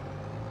that.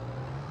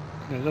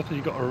 There's nothing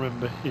you've got to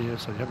remember here,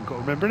 so you haven't got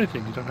to remember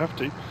anything, you don't have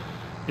to,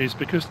 is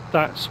because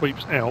that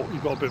sweeps out,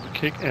 you've got a bit of a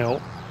kick out.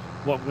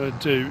 What I'm going to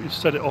do is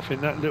set it off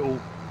in that little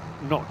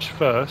notch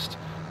first,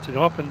 to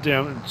go up and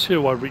down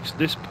until I reach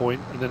this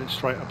point, and then it's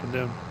straight up and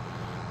down,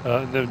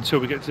 and then until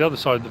we get to the other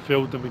side of the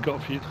field. Then we've got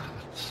a few.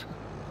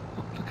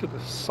 Look at the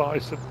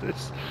size of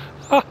this.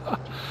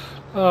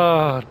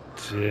 Oh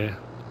dear.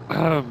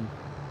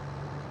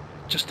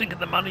 Just think of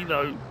the money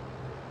though.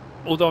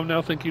 Although I'm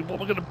now thinking, what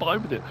am I going to buy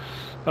with it?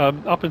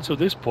 Up until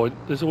this point,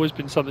 there's always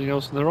been something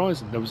else on the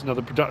horizon. There was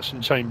another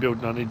production chain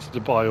building I needed to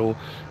buy, or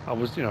I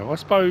was, you know, I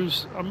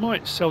suppose I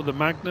might sell the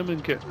Magnum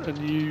and get a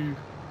new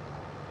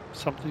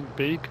something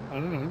big. I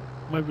don't know.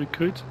 Maybe we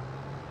could.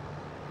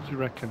 What do you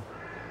reckon?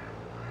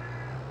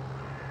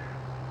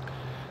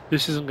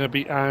 This isn't going to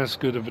be as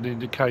good of an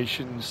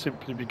indication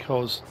simply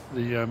because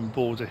the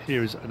border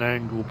here is at an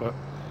angle, but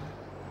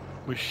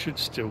we should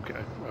still get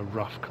a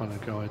rough kind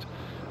of guide.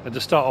 And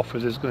to start off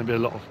with, there's going to be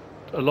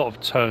a lot of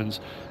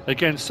turns.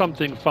 Again,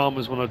 something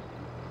farmers want to,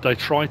 they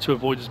try to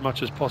avoid as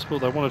much as possible.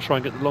 They want to try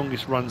and get the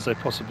longest runs they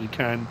possibly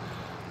can.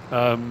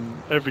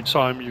 Every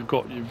time you've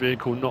got your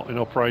vehicle not in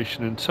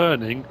operation and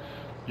turning,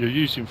 you're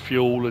using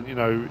fuel, and you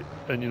know,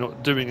 and you're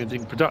not doing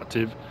anything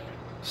productive.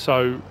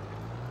 So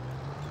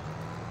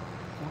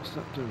what's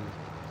that doing?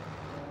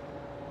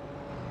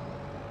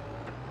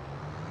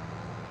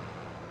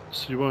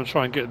 So you want to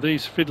try and get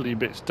these fiddly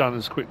bits done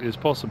as quickly as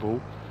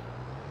possible.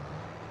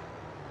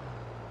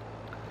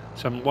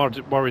 So I'm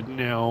worried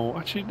now.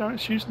 Actually, no,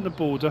 it's using the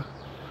border.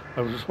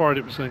 I was just worried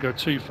it was going to go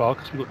too far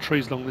because we've got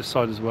trees along this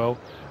side as well.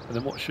 And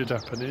then what should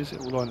happen is it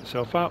will line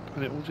itself up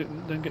and it will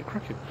then get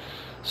cracking.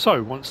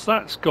 So once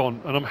that's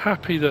gone, and I'm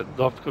happy that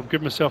I've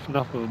given myself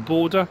enough of a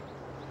border,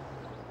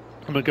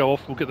 I'm going to go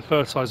off, we'll get the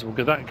fertiliser, we'll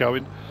get that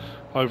going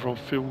over on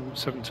field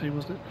 17,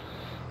 wasn't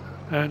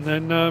it? And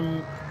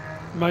then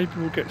maybe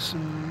we'll get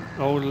some,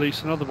 I'll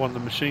release another one of the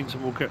machines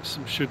and we'll get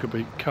some sugar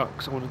beet cut,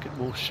 because I want to get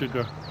more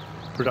sugar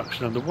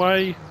production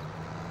underway.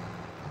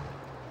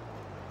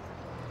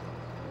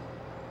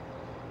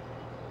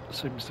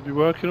 Seems to be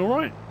working all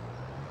right.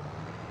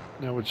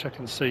 Now we'll check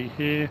and see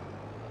here.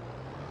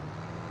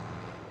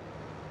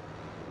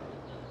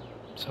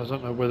 So I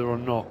don't know whether or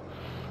not,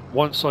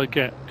 once I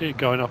get it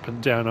going up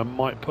and down, I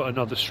might put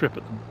another strip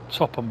at the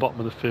top and bottom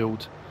of the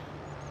field,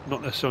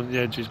 not necessarily on the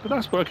edges, but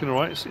that's working all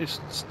right.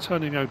 It's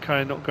turning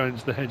okay, not going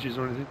into the hedges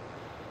or anything.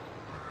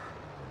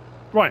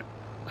 Right,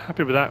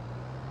 happy with that.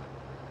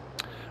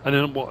 And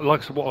then,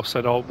 like what I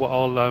said,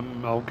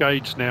 I'll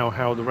gauge now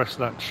how the rest of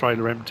that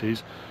trailer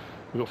empties.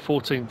 We've got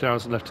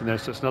 14,000 left in there,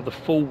 so it's another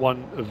full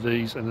one of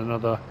these and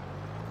another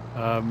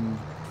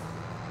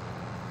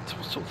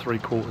sort of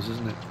 3/4,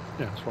 isn't it?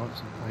 Yeah, that's right.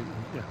 It's 8,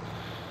 yeah.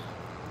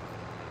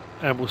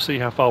 And we'll see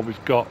how far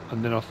we've got,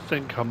 and then I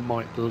think I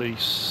might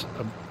lease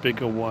a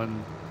bigger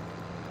one.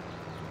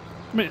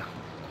 I mean,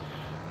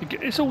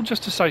 it's all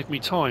just to save me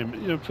time.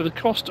 You know, for the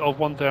cost of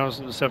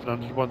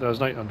 1,700,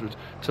 1,800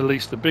 to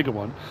lease the bigger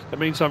one, that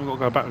means I haven't got to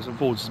go backwards and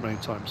forwards as many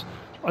times.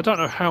 I don't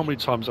know how many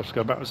times I have to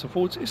go backwards and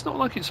forwards. It's not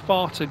like it's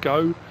far to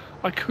go.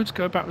 I could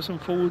go backwards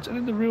and forwards, and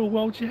in the real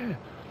world, yeah,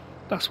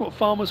 That's what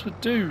farmers would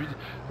do.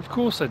 Of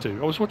course they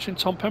do. I was watching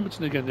Tom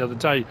Pemberton again the other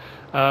day.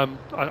 I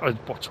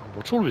watch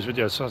all of his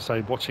videos, so I say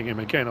watching him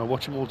again. I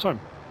watch him all the time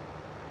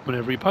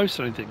whenever he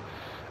posts anything.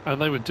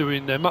 And they were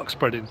doing their muck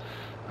spreading.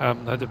 They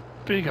had a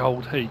big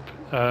old heap,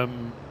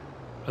 and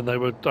they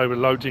were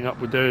loading up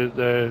with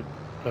their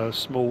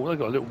small. They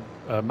got a little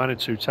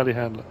Manitou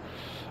telehandler,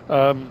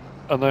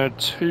 and they had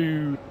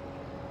 2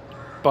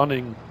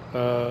 Bunning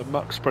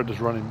muck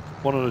spreaders running,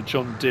 one on a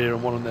John Deere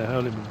and one on their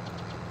Hurleyman.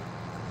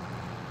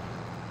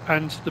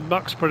 And the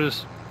muck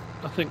spreaders,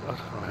 I think, I don't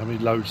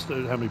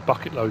know how many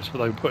bucket loads they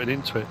were putting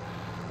into it,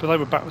 but they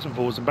were backwards and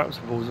forwards and backwards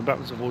and forwards and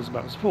backwards and forwards and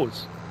backwards and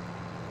forwards.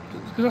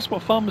 Because that's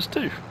what farmers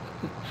do.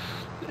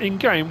 In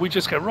game, we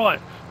just go, right,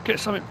 get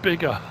something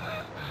bigger,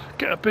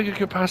 get a bigger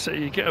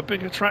capacity, get a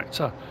bigger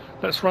tractor.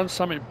 Let's run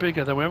something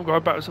bigger. Then we haven't got to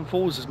go backwards and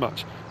forwards as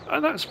much.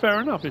 And that's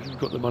fair enough if you've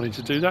got the money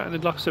to do that. And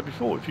then, like I said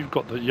before, if you've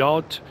got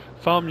the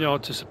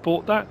farmyard to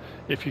support that,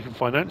 if you can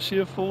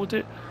financially afford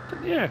it,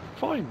 then yeah,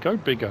 fine, go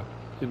bigger.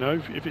 You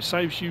know, if it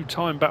saves you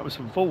time backwards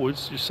and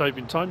forwards, you're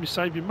saving time, you're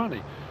saving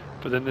money.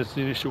 But then there's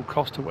the initial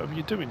cost of whatever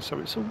you're doing. So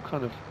it's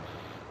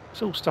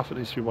all stuff that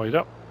needs to be weighed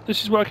up.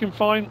 This is working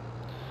fine.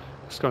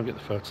 Let's go and get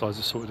the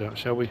fertiliser sorted out,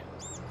 shall we?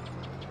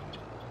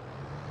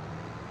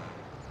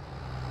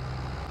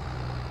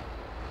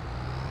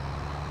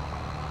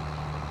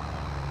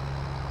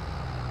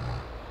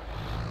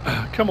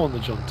 Come on, the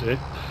John Deere.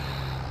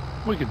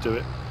 We can do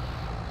it.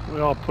 We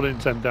are putting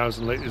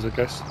 10,000 litres, I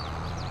guess.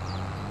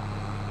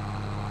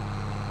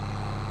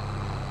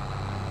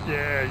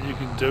 Yeah, you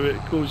can do it.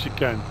 Of course you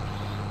can.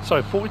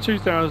 So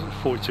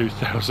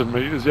 42,000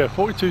 metres. Yeah,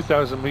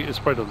 42,000 metre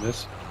spread on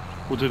this.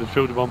 We'll do the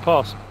field in one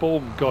pass.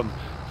 Boom, gone.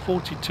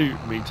 42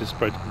 metre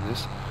spread on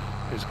this.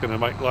 It's going to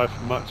make life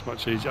much,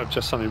 much easier. I've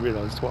just suddenly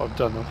realised what I've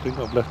done. I think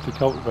I've left the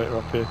cultivator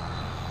up here.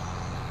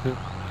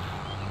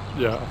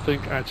 Yeah, I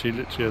think actually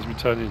literally as we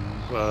turn in,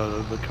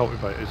 the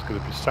cultivator is going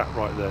to be sat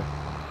right there.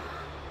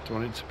 Do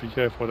I need to be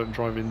careful I don't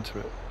drive into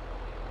it?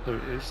 There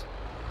it is.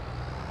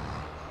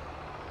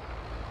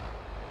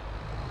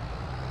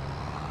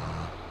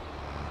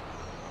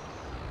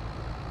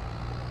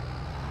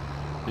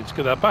 Need to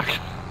get that back.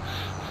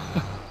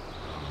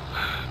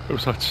 It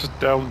was like just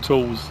down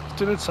tools.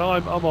 Dinner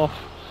time, I'm off.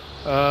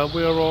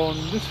 We are on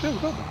this field,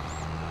 aren't we?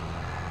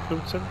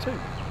 Field 17.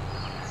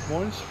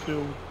 Why is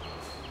field...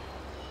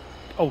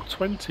 Oh,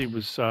 20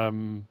 was...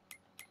 Well,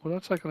 I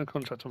taken a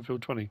contract on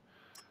field 20.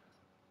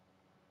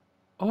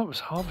 Oh, it was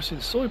harvesting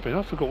soybean.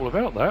 I forgot all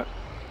about that.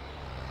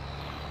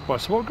 Right,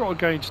 so what I've got to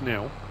gauge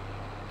now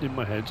in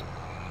my head,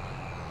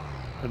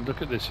 and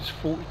look at this, it's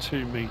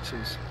 42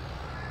 metres.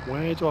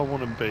 Where do I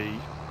want to be?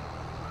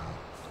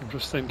 I'm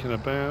just thinking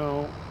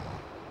about...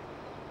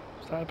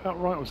 Is that about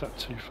right, or is that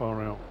too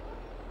far out?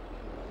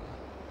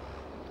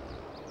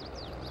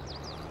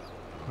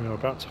 We are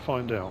about to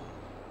find out.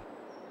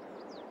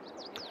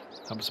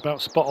 That was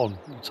about spot on.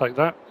 We'll take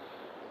that.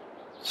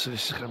 So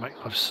this is going to make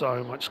life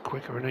so much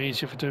quicker and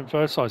easier for doing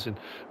fertilising.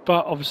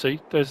 But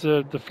obviously, there's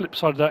the flip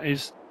side of that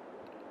is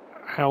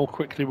how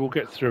quickly we'll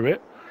get through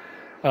it.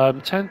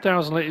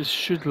 10,000 litres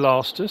should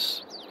last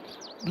us.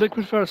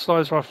 Liquid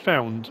fertiliser I've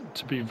found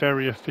to be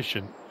very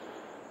efficient.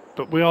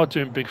 But we are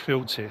doing big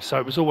fields here, so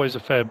it was always a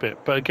fair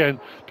bit. But again,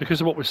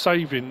 because of what we're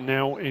saving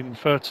now in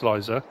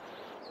fertiliser,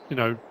 you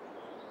know,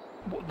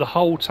 the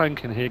whole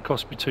tank in here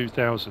cost me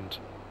 2,000.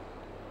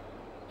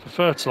 For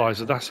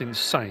fertiliser, that's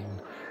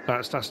insane.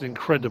 That's an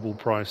incredible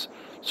price.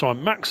 So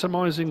I'm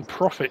maximising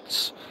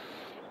profits.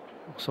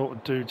 So what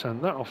we'll do,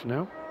 turn that off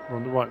now. We're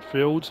on the right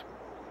field.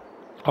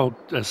 Oh,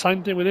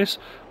 same thing with this.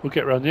 We'll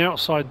get around the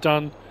outside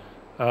done.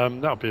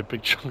 That'll be a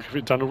big chunk of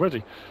it done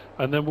already.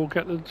 And then we'll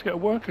get a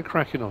worker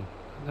cracking on.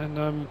 And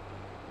then,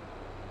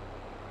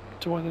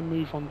 do I then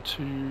move on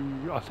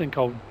to? I think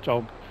I'll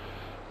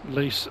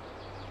lease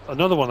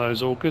another one of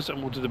those augers,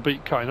 and we'll do the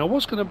beet cutting. I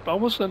was gonna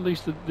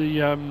lease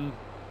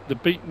the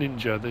Beet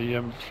Ninja,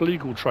 the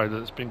Flegel trailer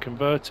that's been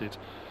converted,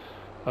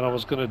 and I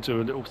was gonna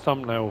do a little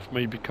thumbnail of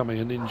me becoming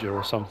a ninja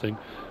or something.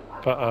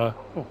 But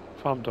oh,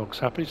 farm dog's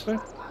happy today.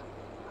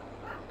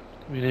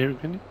 Can you hear him?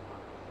 Can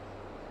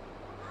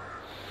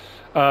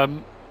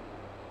you?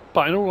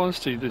 But in all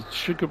honesty, the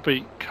sugar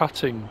beet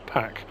cutting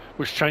pack,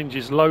 which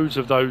changes loads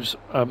of those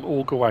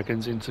auger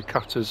wagons into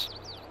cutters,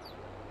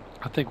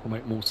 I think will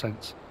make more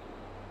sense.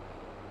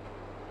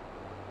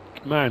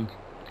 Man,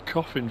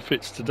 coughing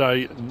fits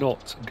today,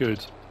 not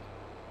good.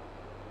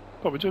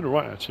 But we're doing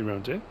alright actually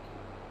around here.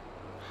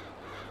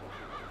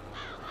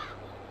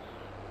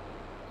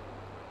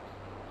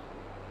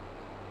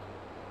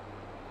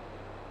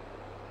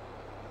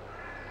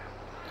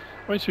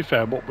 I mean, to be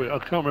fair, I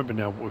can't remember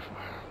now.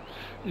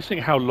 You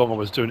think how long I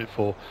was doing it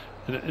for,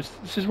 and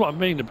this is what I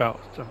mean about,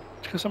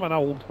 because I'm an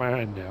old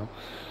man now.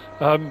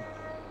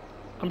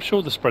 I'm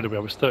sure the spreader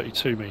wheel was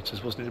 32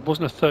 metres, wasn't it? It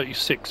wasn't a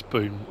 36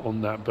 boom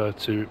on that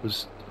Bertu. It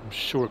was. I'm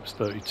sure it was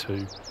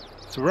 32.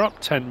 So we're up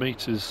 10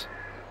 metres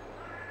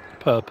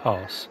per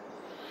pass.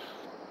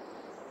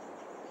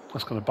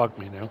 That's going to bug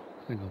me now.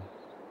 Hang on.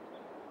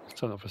 Let's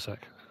turn it off a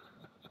sec.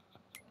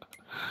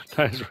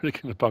 That is really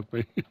going to bug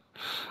me.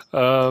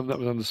 That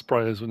was under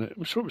sprayers, wasn't it?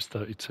 I'm sure it was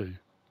 32.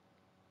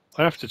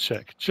 I have to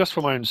check. Just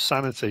for my own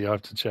sanity, I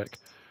have to check.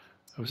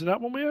 Was it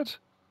that one we had?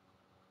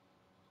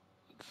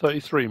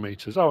 33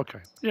 metres. Oh, okay.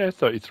 Yeah,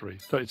 33.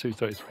 32,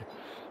 33.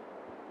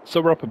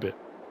 So we're up a bit.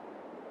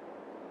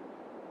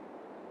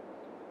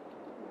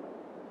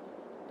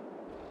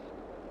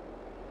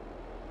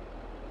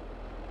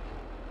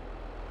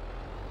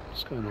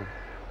 What's going on?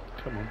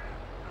 Come on.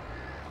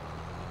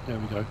 There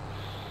we go.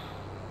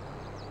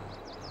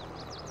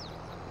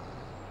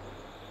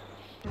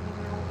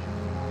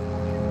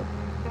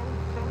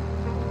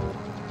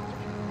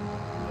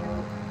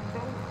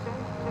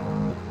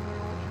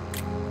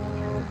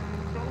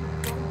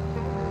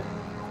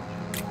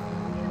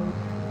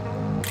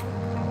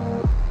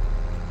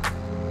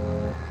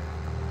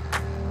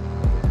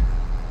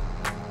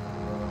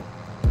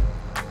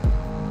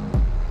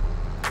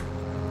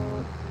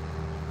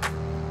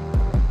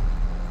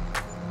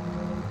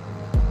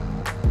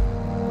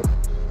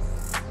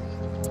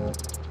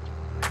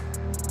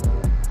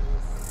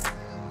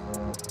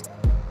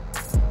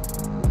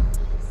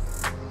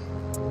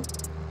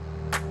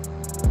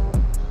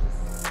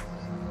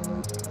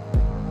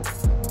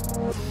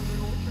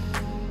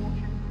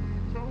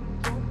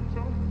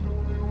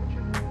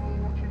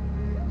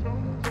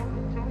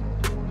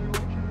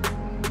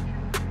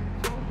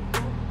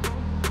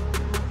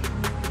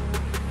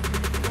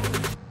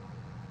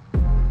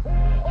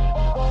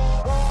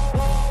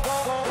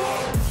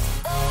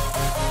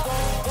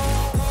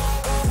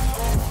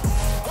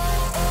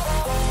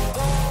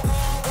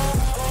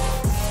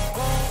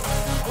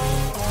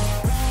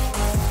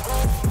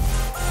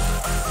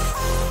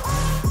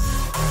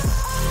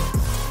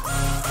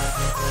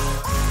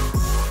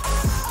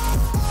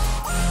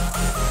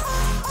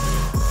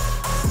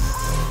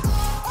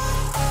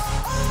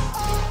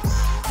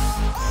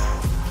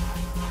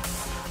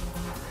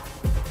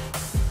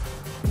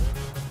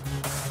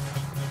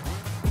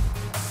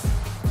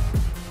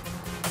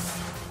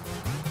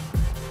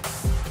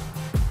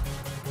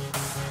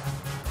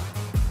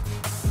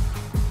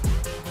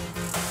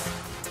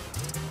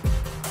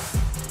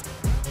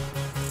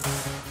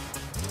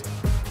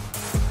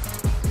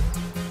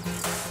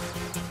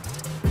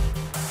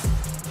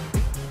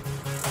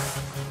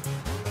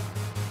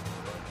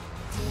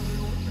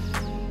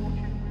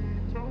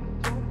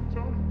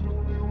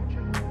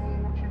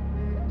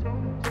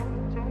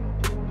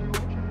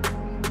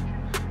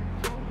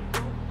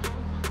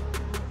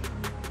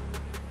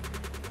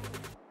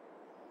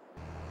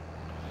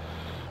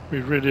 We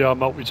really are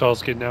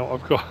multitasking now.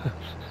 I've got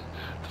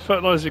the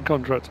fertilising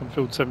contract on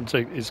field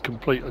 17 is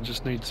complete. I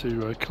just need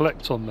to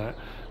collect on that.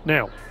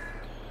 Now,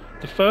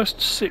 the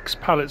first 6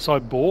 pallets I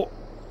bought,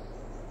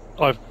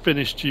 I've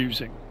finished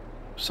using.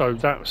 So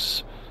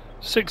that's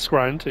 6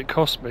 grand. It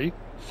cost me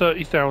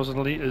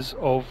 30,000 litres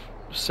of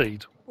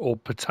seed or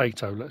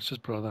potato. Let's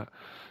just put it like that.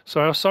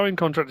 So our sowing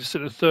contract is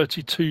sitting at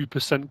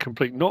 32%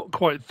 complete, not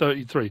quite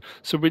 33.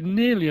 So we're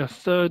nearly a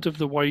third of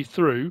the way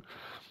through,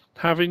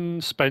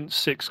 having spent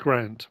 6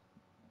 grand.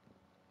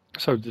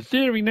 So the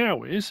theory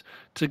now is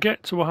to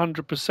get to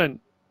 100%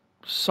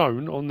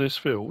 sown on this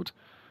field,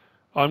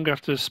 I'm going to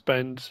have to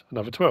spend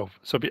another 12.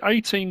 So it'll be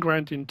 18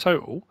 grand in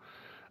total,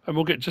 and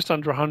we'll get just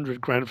under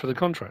 100 grand for the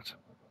contract.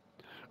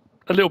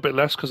 A little bit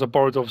less because I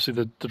borrowed obviously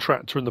the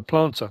tractor and the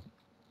planter.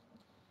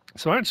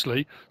 So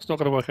actually, it's not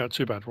going to work out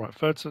too bad. Right,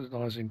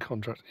 fertilising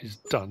contract is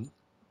done.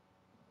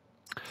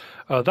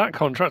 That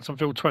contract on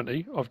field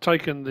 20, I've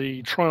taken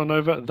the trial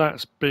over.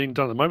 That's being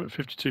done at the moment,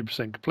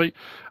 52% complete.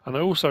 And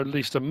I also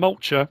leased a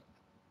mulcher,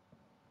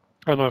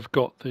 and I've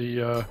got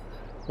the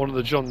one of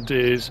the John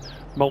Deere's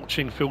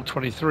mulching field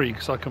 23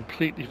 because I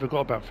completely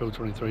forgot about field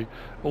 23.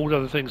 All the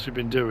other things we've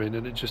been doing,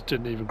 and it just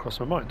didn't even cross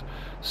my mind.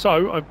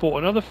 So I bought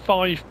another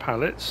 5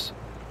 pallets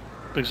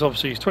because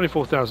obviously it's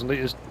 24,000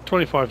 litres,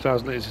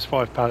 25,000 litres is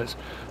 5 pallets.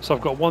 So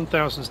I've got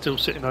 1,000 still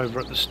sitting over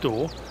at the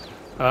store.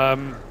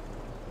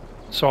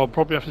 So I'll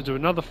probably have to do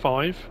another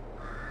 5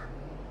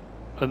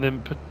 and then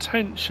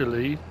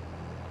potentially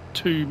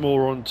 2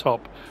 more on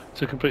top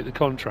to complete the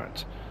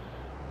contract.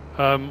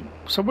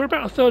 So we're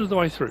about a third of the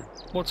way through.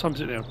 What time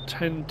is it now?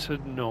 10 to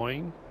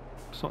 9.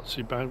 It's not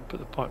too bad. We'll put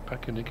the pipe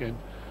back in again.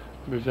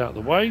 Move that out of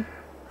the way.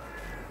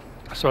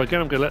 So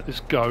again, I'm going to let this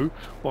go.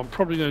 What I'm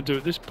probably going to do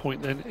at this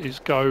point then is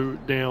go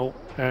now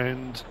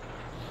and,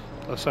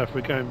 let's say if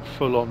we're going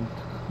full on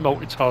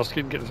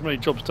multitasking, get as many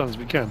jobs done as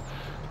we can.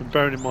 And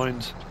bearing in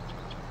mind,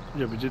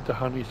 yeah, we did the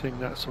honey thing,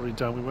 that's already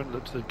done. We went and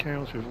looked at the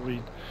cows. We've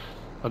already,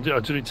 I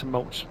do need to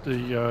mulch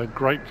the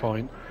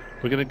grapevine.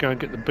 We're going to go and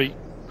get the beet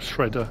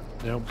shredder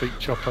now, beet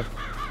chopper,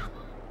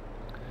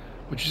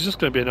 which is just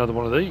going to be another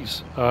one of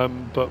these,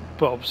 but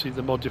obviously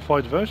the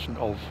modified version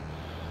of.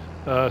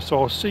 So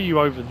I'll see you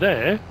over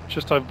there,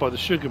 just over by the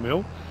sugar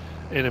mill,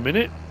 in a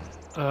minute.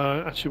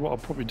 Actually, what I'll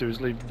probably do is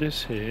leave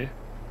this here.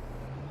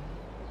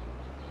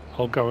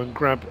 I'll go and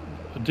grab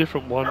a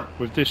different one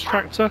with this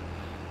tractor,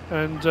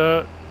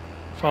 and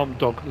Farm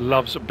Dog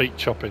loves beet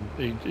chopping.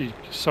 He's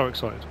so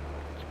excited.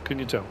 Can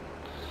you tell?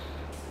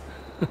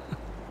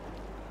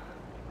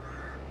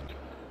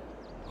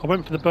 I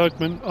went for the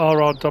Bergman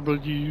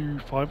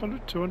RRW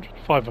 500, 200,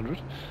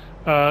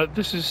 500.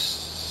 This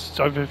is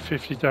over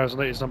 50,000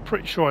 litres. I'm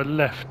pretty sure I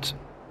left,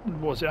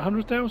 what was it,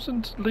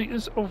 100,000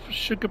 litres of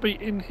sugar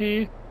beet in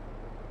here.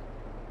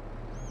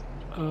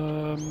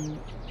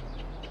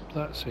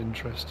 That's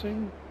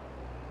interesting.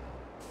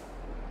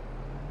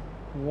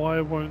 Why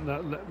won't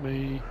that let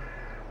me?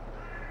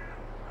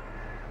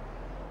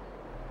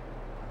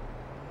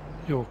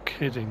 You're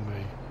kidding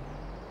me.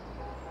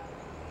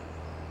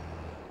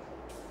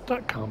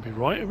 That can't be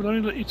right. It will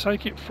only let you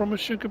take it from a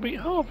sugar beet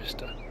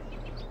harvester.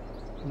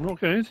 I'm not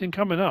getting anything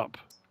coming up.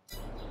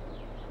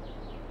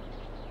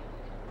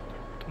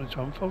 Do I need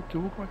to unfold the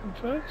org wagon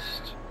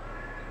first?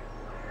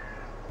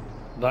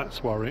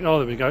 That's worrying. Oh,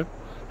 there we go.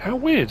 How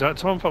weird that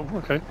to unfold.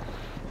 Okay.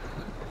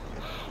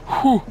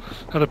 Whew.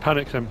 Had a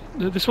panic then.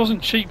 This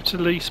wasn't cheap to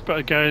lease, but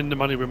again, the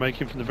money we're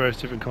making from the various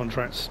different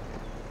contracts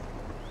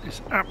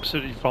is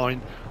absolutely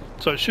fine.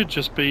 So it should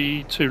just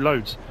be 2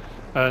 loads.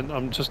 And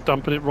I'm just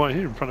dumping it right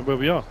here in front of where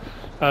we are.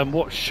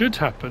 What should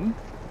happen,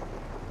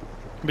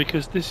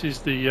 because this is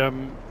the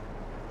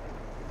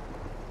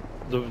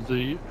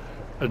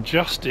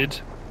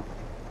adjusted,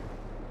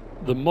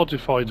 the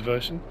modified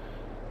version,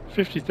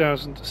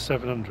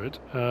 50,700.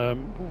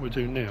 What we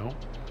do now,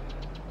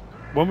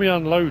 when we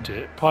unload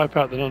it, pipe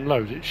out then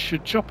unload it,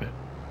 should chop it,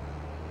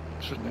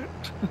 shouldn't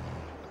it?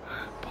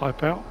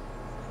 Pipe out.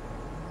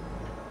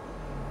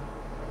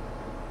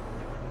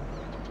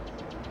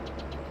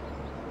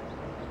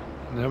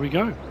 And there we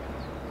go.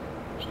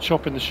 Just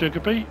chopping the sugar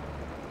beet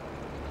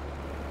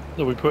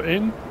that we put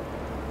in.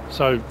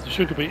 So the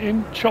sugar beet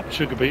in, chop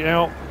sugar beet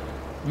out,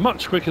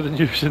 much quicker than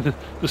using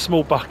the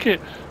small bucket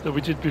that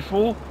we did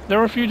before. There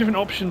are a few different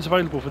options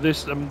available for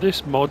this.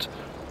 This mod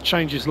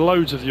changes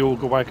loads of the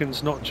auger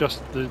wagons, not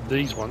just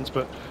these ones,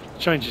 but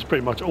changes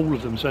pretty much all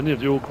of them. So any of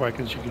the auger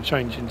wagons you can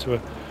change into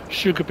a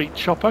sugar beet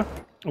chopper,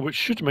 which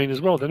should mean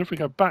as well then if we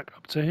go back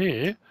up to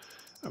here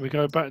and we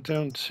go back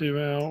down to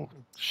our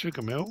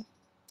sugar mill,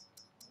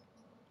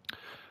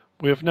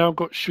 we have now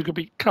got sugar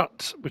beet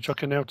cut, which I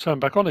can now turn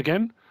back on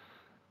again,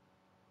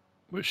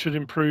 which should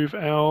improve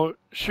our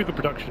sugar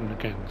production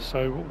again.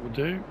 So what we'll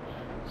do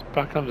is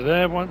back under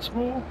there once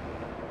more.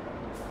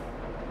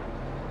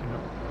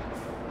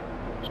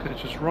 Let's get it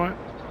just right.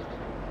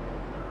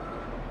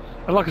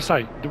 And like I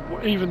say,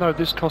 even though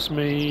this cost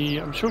me,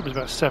 I'm sure it was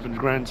about 7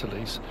 grand to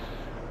lease,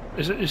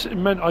 it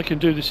meant I can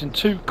do this in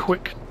 2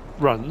 quick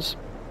runs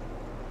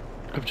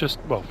of just,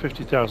 well,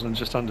 50,000 and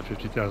just under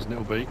 50,000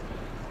 it'll be.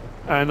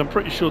 And I'm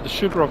pretty sure the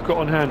sugar I've got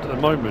on hand at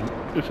the moment,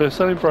 if they're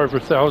selling for over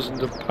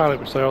 1,000 a pallet,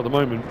 which they are at the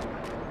moment,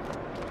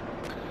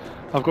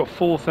 I've got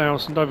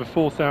 4,000, over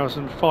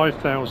 4,000,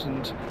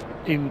 5,000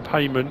 in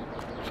payment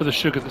for the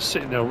sugar that's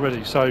sitting there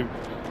already. So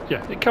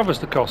yeah, it covers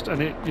the cost,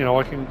 and it, you know,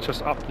 I can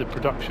just up the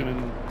production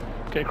and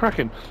get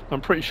cracking. I'm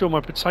pretty sure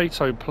my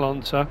potato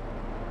planter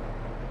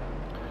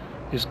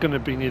is going to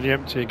be nearly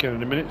empty again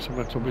in a minute, so I'm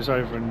going to whiz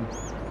over and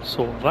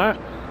sort that.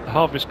 The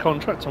harvest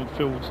contract on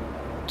field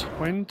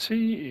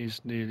 20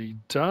 is nearly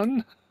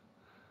done.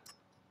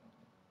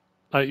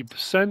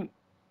 80%.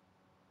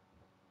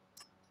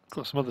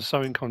 Got some other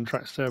sowing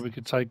contracts there we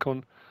could take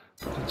on,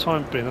 but for the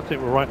time being I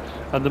think we're right.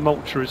 And the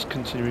mulcher is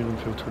continuing on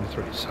field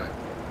 23, so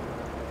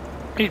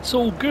it's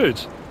all good.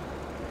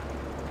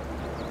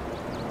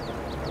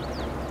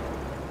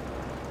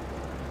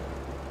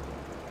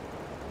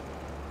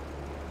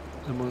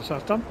 And once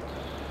that's done,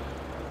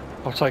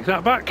 I'll take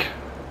that back.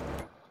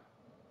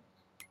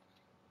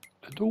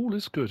 And all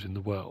is good in the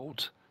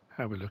world.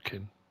 How are we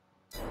looking?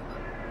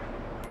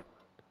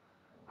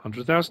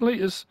 100,000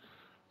 litres.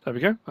 There we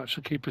go. That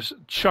should keep us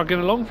chugging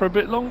along for a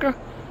bit longer.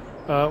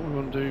 We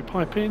want to do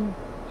pipe in and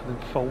then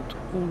fold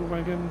all the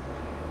wagon.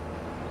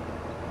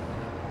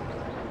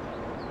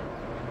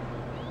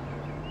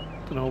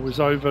 Then I'll whiz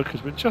over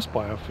because we're just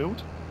by our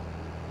field.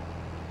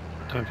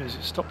 I don't know if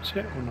it's stopped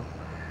yet or not.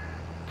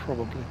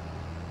 Probably.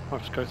 I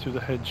have to go through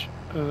the hedge.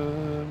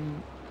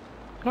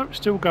 Nope,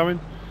 still going.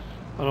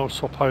 And I'll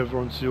swap over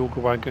onto the auger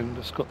wagon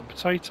that's got the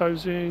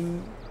potatoes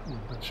in.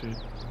 Actually,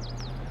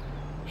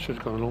 should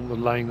have gone along the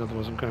lane,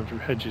 otherwise I'm going through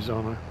hedges,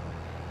 aren't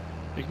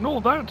I?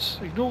 Ignore that,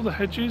 ignore the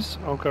hedges.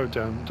 I'll go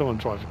down. Don't want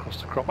to drive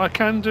across the crop. I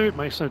can do it,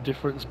 makes no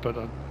difference, but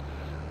I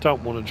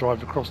don't want to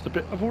drive across the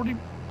bit I've already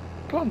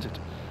planted.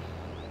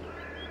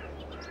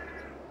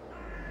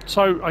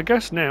 So I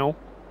guess now,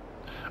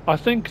 I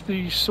think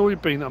the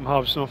soybean that I'm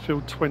harvesting on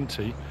field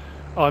 20,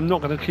 I'm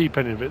not going to keep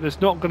any of it. There's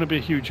not going to be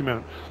a huge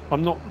amount.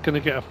 I'm not going to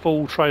get a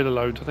full trailer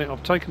load. I think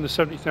I've taken the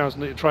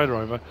 70,000 litre trailer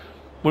over.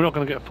 We're not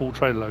going to get a full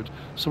trailer load.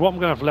 So what I'm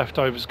going to have left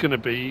over is going to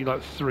be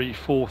like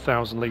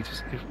 3,000-4,000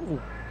 litres,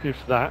 if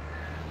that.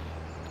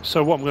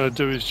 So what I'm going to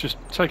do is just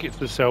take it to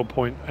the sell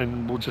point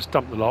and we'll just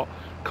dump the lot.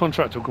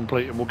 Contract will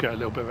complete and we'll get a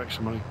little bit of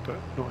extra money, but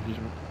not a huge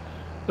amount.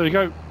 There you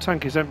go.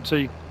 Tank is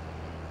empty.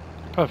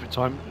 Perfect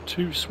time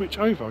to switch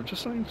over. I've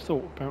just suddenly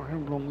thought about how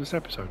long this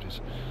episode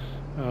is.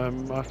 I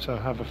have to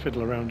have a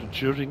fiddle around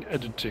during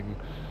editing.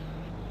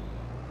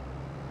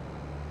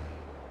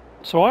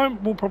 So I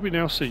will probably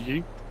now see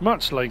you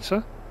much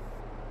later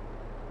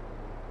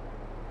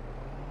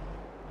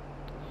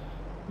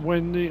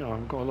when the... Oh,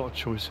 I've got a lot of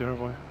choice here,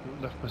 have I?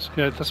 Left my...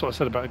 Yeah, that's what I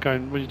said about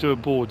going... When you do a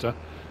border,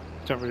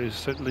 you don't really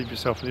leave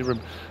yourself any room.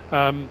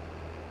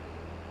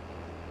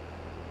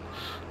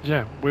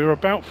 Yeah, we're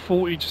about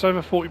 40, just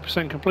over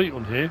 40% complete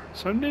on here,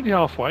 so nearly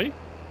halfway.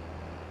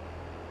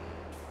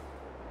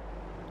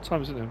 What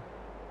time is it now?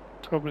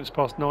 12 minutes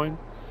past 9.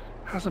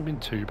 Hasn't been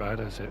too bad,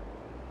 has it?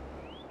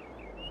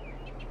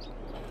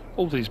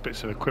 All these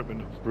bits of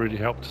equipment have really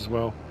helped as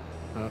well.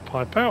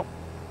 Pipe out.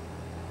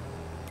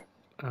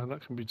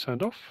 That can be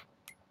turned off.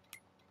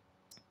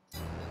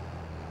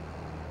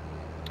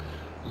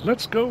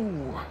 Let's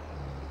go!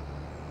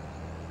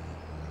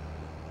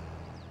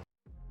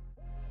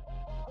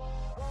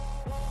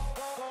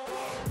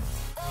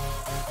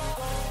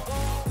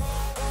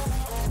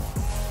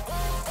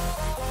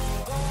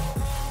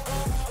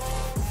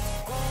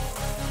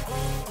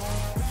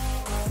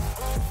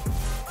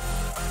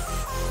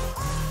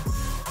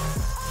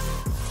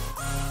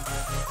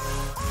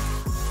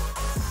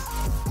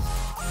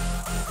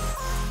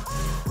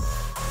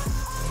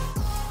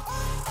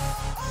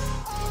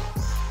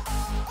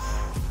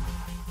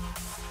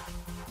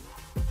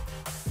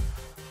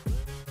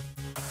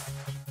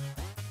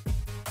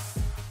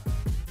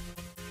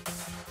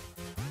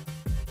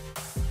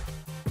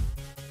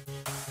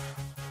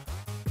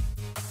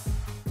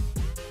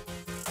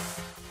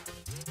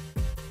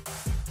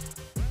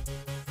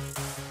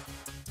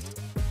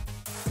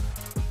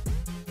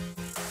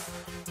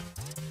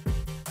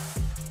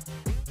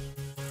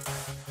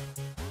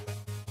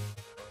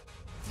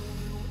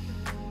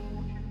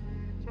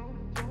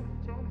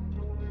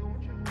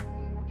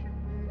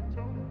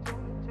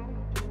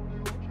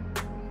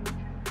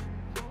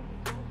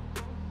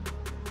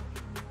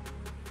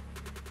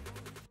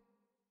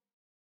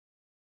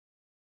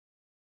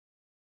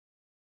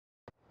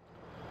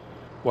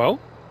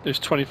 Well, it's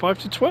 25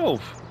 to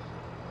 12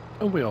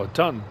 and we are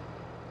done.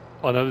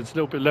 I know there's a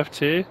little bit left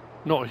here,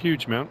 not a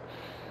huge amount.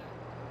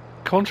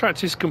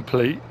 Contract is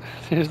complete.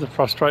 Here's the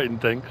frustrating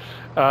thing.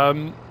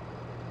 I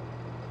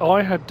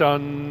had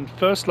done,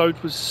 first load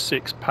was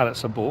 6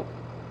 pallets I bought,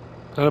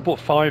 then I bought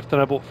 5, then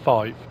I bought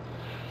 5.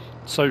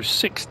 So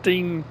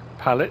 16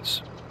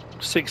 pallets,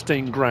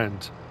 16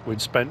 grand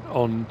we'd spent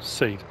on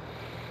seed.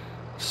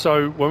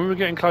 So when we were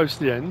getting close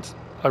to the end,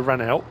 I ran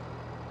out.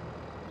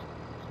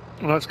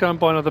 Let's go and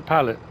buy another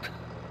pallet,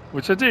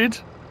 which I did.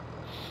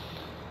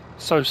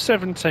 So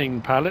 17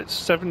 pallets,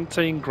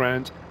 17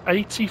 grand,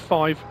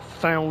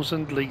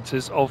 85,000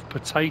 litres of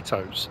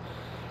potatoes.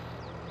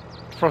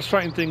 The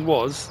frustrating thing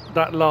was,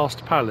 that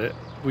last pallet,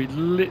 we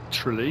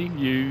literally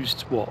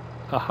used, what,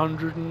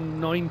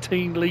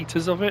 119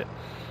 litres of it?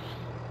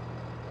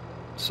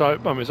 So, I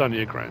mean, it's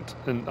only a grand,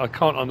 and I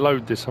can't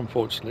unload this,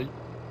 unfortunately.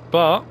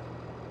 But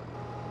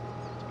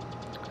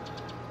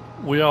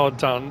we are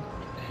done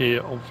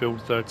here on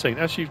field 13.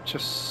 As you've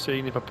just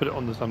seen, if I put it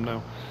on the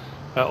thumbnail,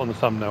 in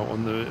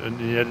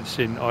the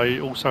editing, I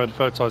also had a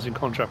fertilising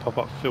contract pop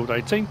up for field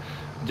 18.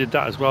 Did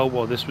that as well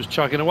while this was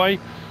chugging away.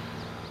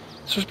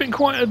 So it's been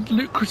quite a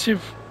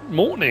lucrative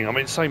morning. I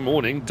mean, say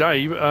morning,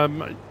 day.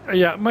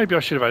 Yeah, maybe I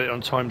should have had it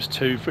on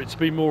 ×2 for it to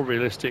be more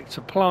realistic.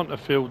 To plant a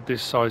field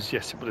this size,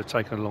 yes, it would have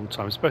taken a long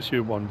time,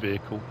 especially with one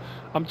vehicle.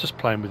 I'm just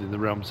playing within the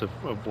realms of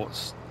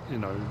what's, you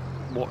know,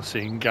 what's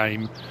in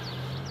game.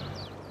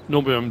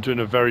 Normally I'm doing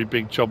a very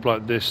big job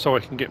like this so I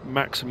can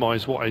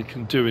maximise what I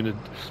can do in a...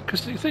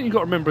 Because the thing you've got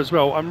to remember as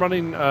well, I'm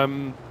running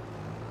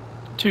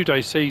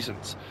 2-day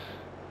seasons.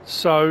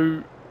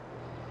 So,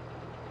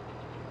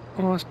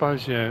 well, I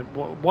suppose, yeah,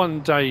 one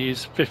day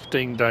is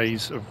 15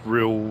 days of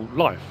real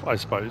life, I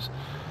suppose.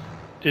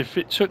 If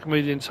it took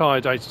me the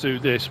entire day to do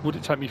this, would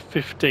it take me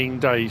 15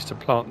 days to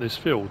plant this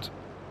field?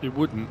 It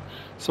wouldn't.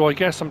 So I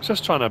guess I'm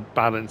just trying to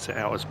balance it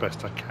out as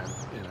best I can,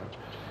 you know,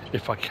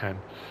 if I can.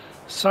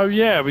 So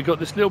yeah, we got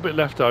this little bit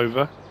left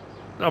over.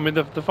 I mean,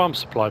 the farm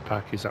supply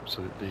pack is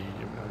absolutely,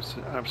 you know, it's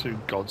an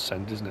absolute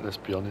godsend, isn't it? Let's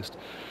be honest.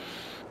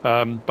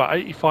 But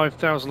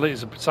 85,000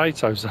 litres of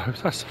potatoes, though,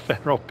 that's a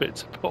fair old bit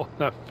to put on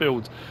that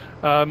field.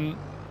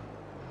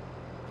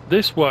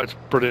 This worked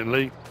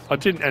brilliantly. I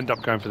didn't end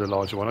up going for the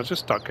larger one. I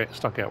just stuck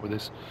out with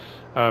this.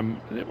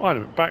 It might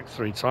have went back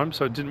 3 times,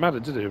 so it didn't matter,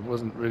 did it? It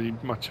wasn't really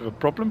much of a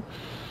problem.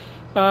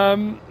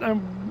 And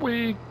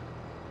we're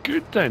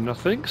good then, I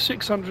think.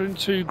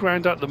 602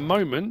 grand at the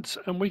moment,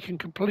 and we can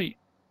complete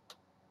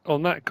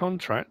on that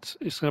contract.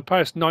 It's going to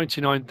pay us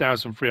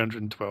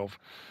 99,312.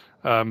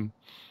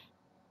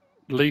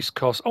 Lease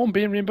cost. Oh, I'm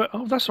being reimbursed.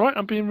 Oh, that's right.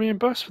 I'm being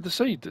reimbursed for the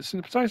seed that's in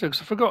the potato,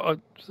 because I forgot.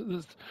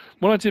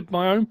 When I did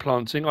my own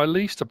planting, I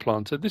leased a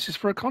planter. This is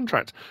for a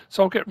contract,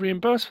 so I'll get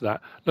reimbursed for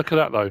that. Look at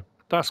that, though.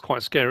 That's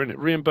quite scary, isn't it?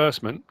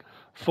 Reimbursement,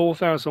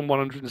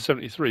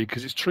 4,173,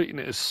 because it's treating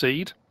it as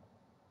seed.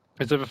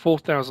 There's over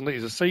 4,000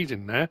 litres of seed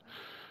in there.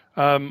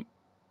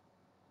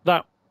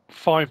 That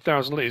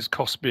 5,000 litres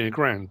cost me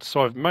 £1,000,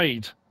 so I've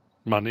made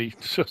money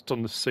just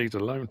on the seed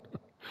alone.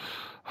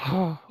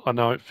 I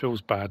know it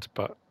feels bad,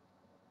 but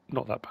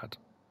not that bad.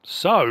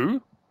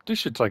 So this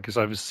should take us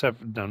over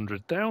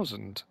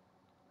 700,000.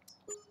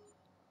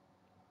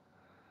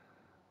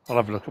 I'll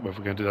have a look at whether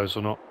we're going to do those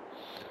or not.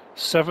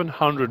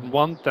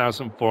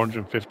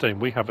 701,415.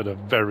 We have had a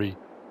very,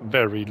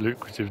 very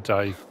lucrative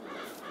day.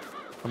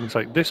 I'm going to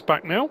take this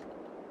back now.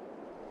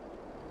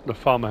 The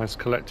farmer has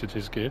collected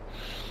his gear.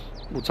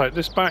 We'll take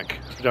this back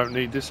because we don't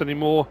need this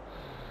anymore.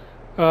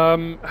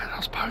 I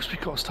suppose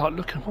we've got to start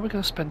looking what we're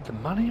going to spend the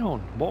money on.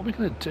 What are we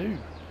going to do?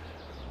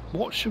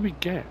 What should we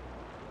get?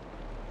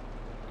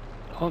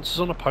 Answers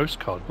on a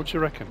postcard. What do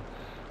you reckon?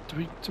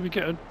 Do we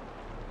get a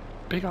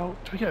big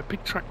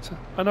tractor?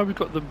 I know we've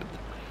got the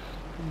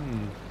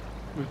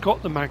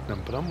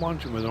Magnum, but I'm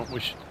wondering whether or not we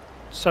should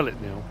sell it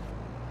now.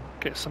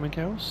 Get something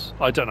else?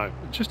 I don't know.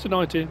 Just an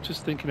idea.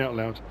 Just thinking out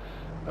loud.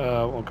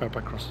 I'll go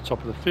back across the top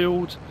of the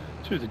field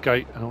to the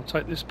gate, and I'll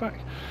take this back.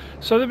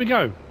 So there we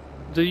go.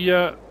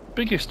 The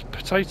biggest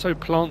potato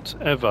plant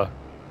ever.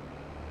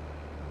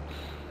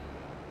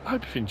 I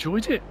hope you've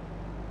enjoyed it.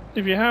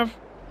 If you have,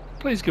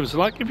 please give us a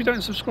like. If you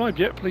don't subscribe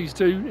yet, please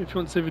do. If you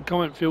want to leave a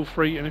comment, feel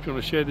free. And if you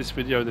want to share this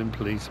video, then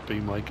please be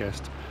my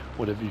guest.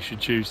 Whatever you should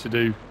choose to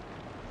do.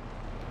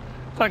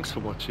 Thanks for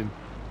watching.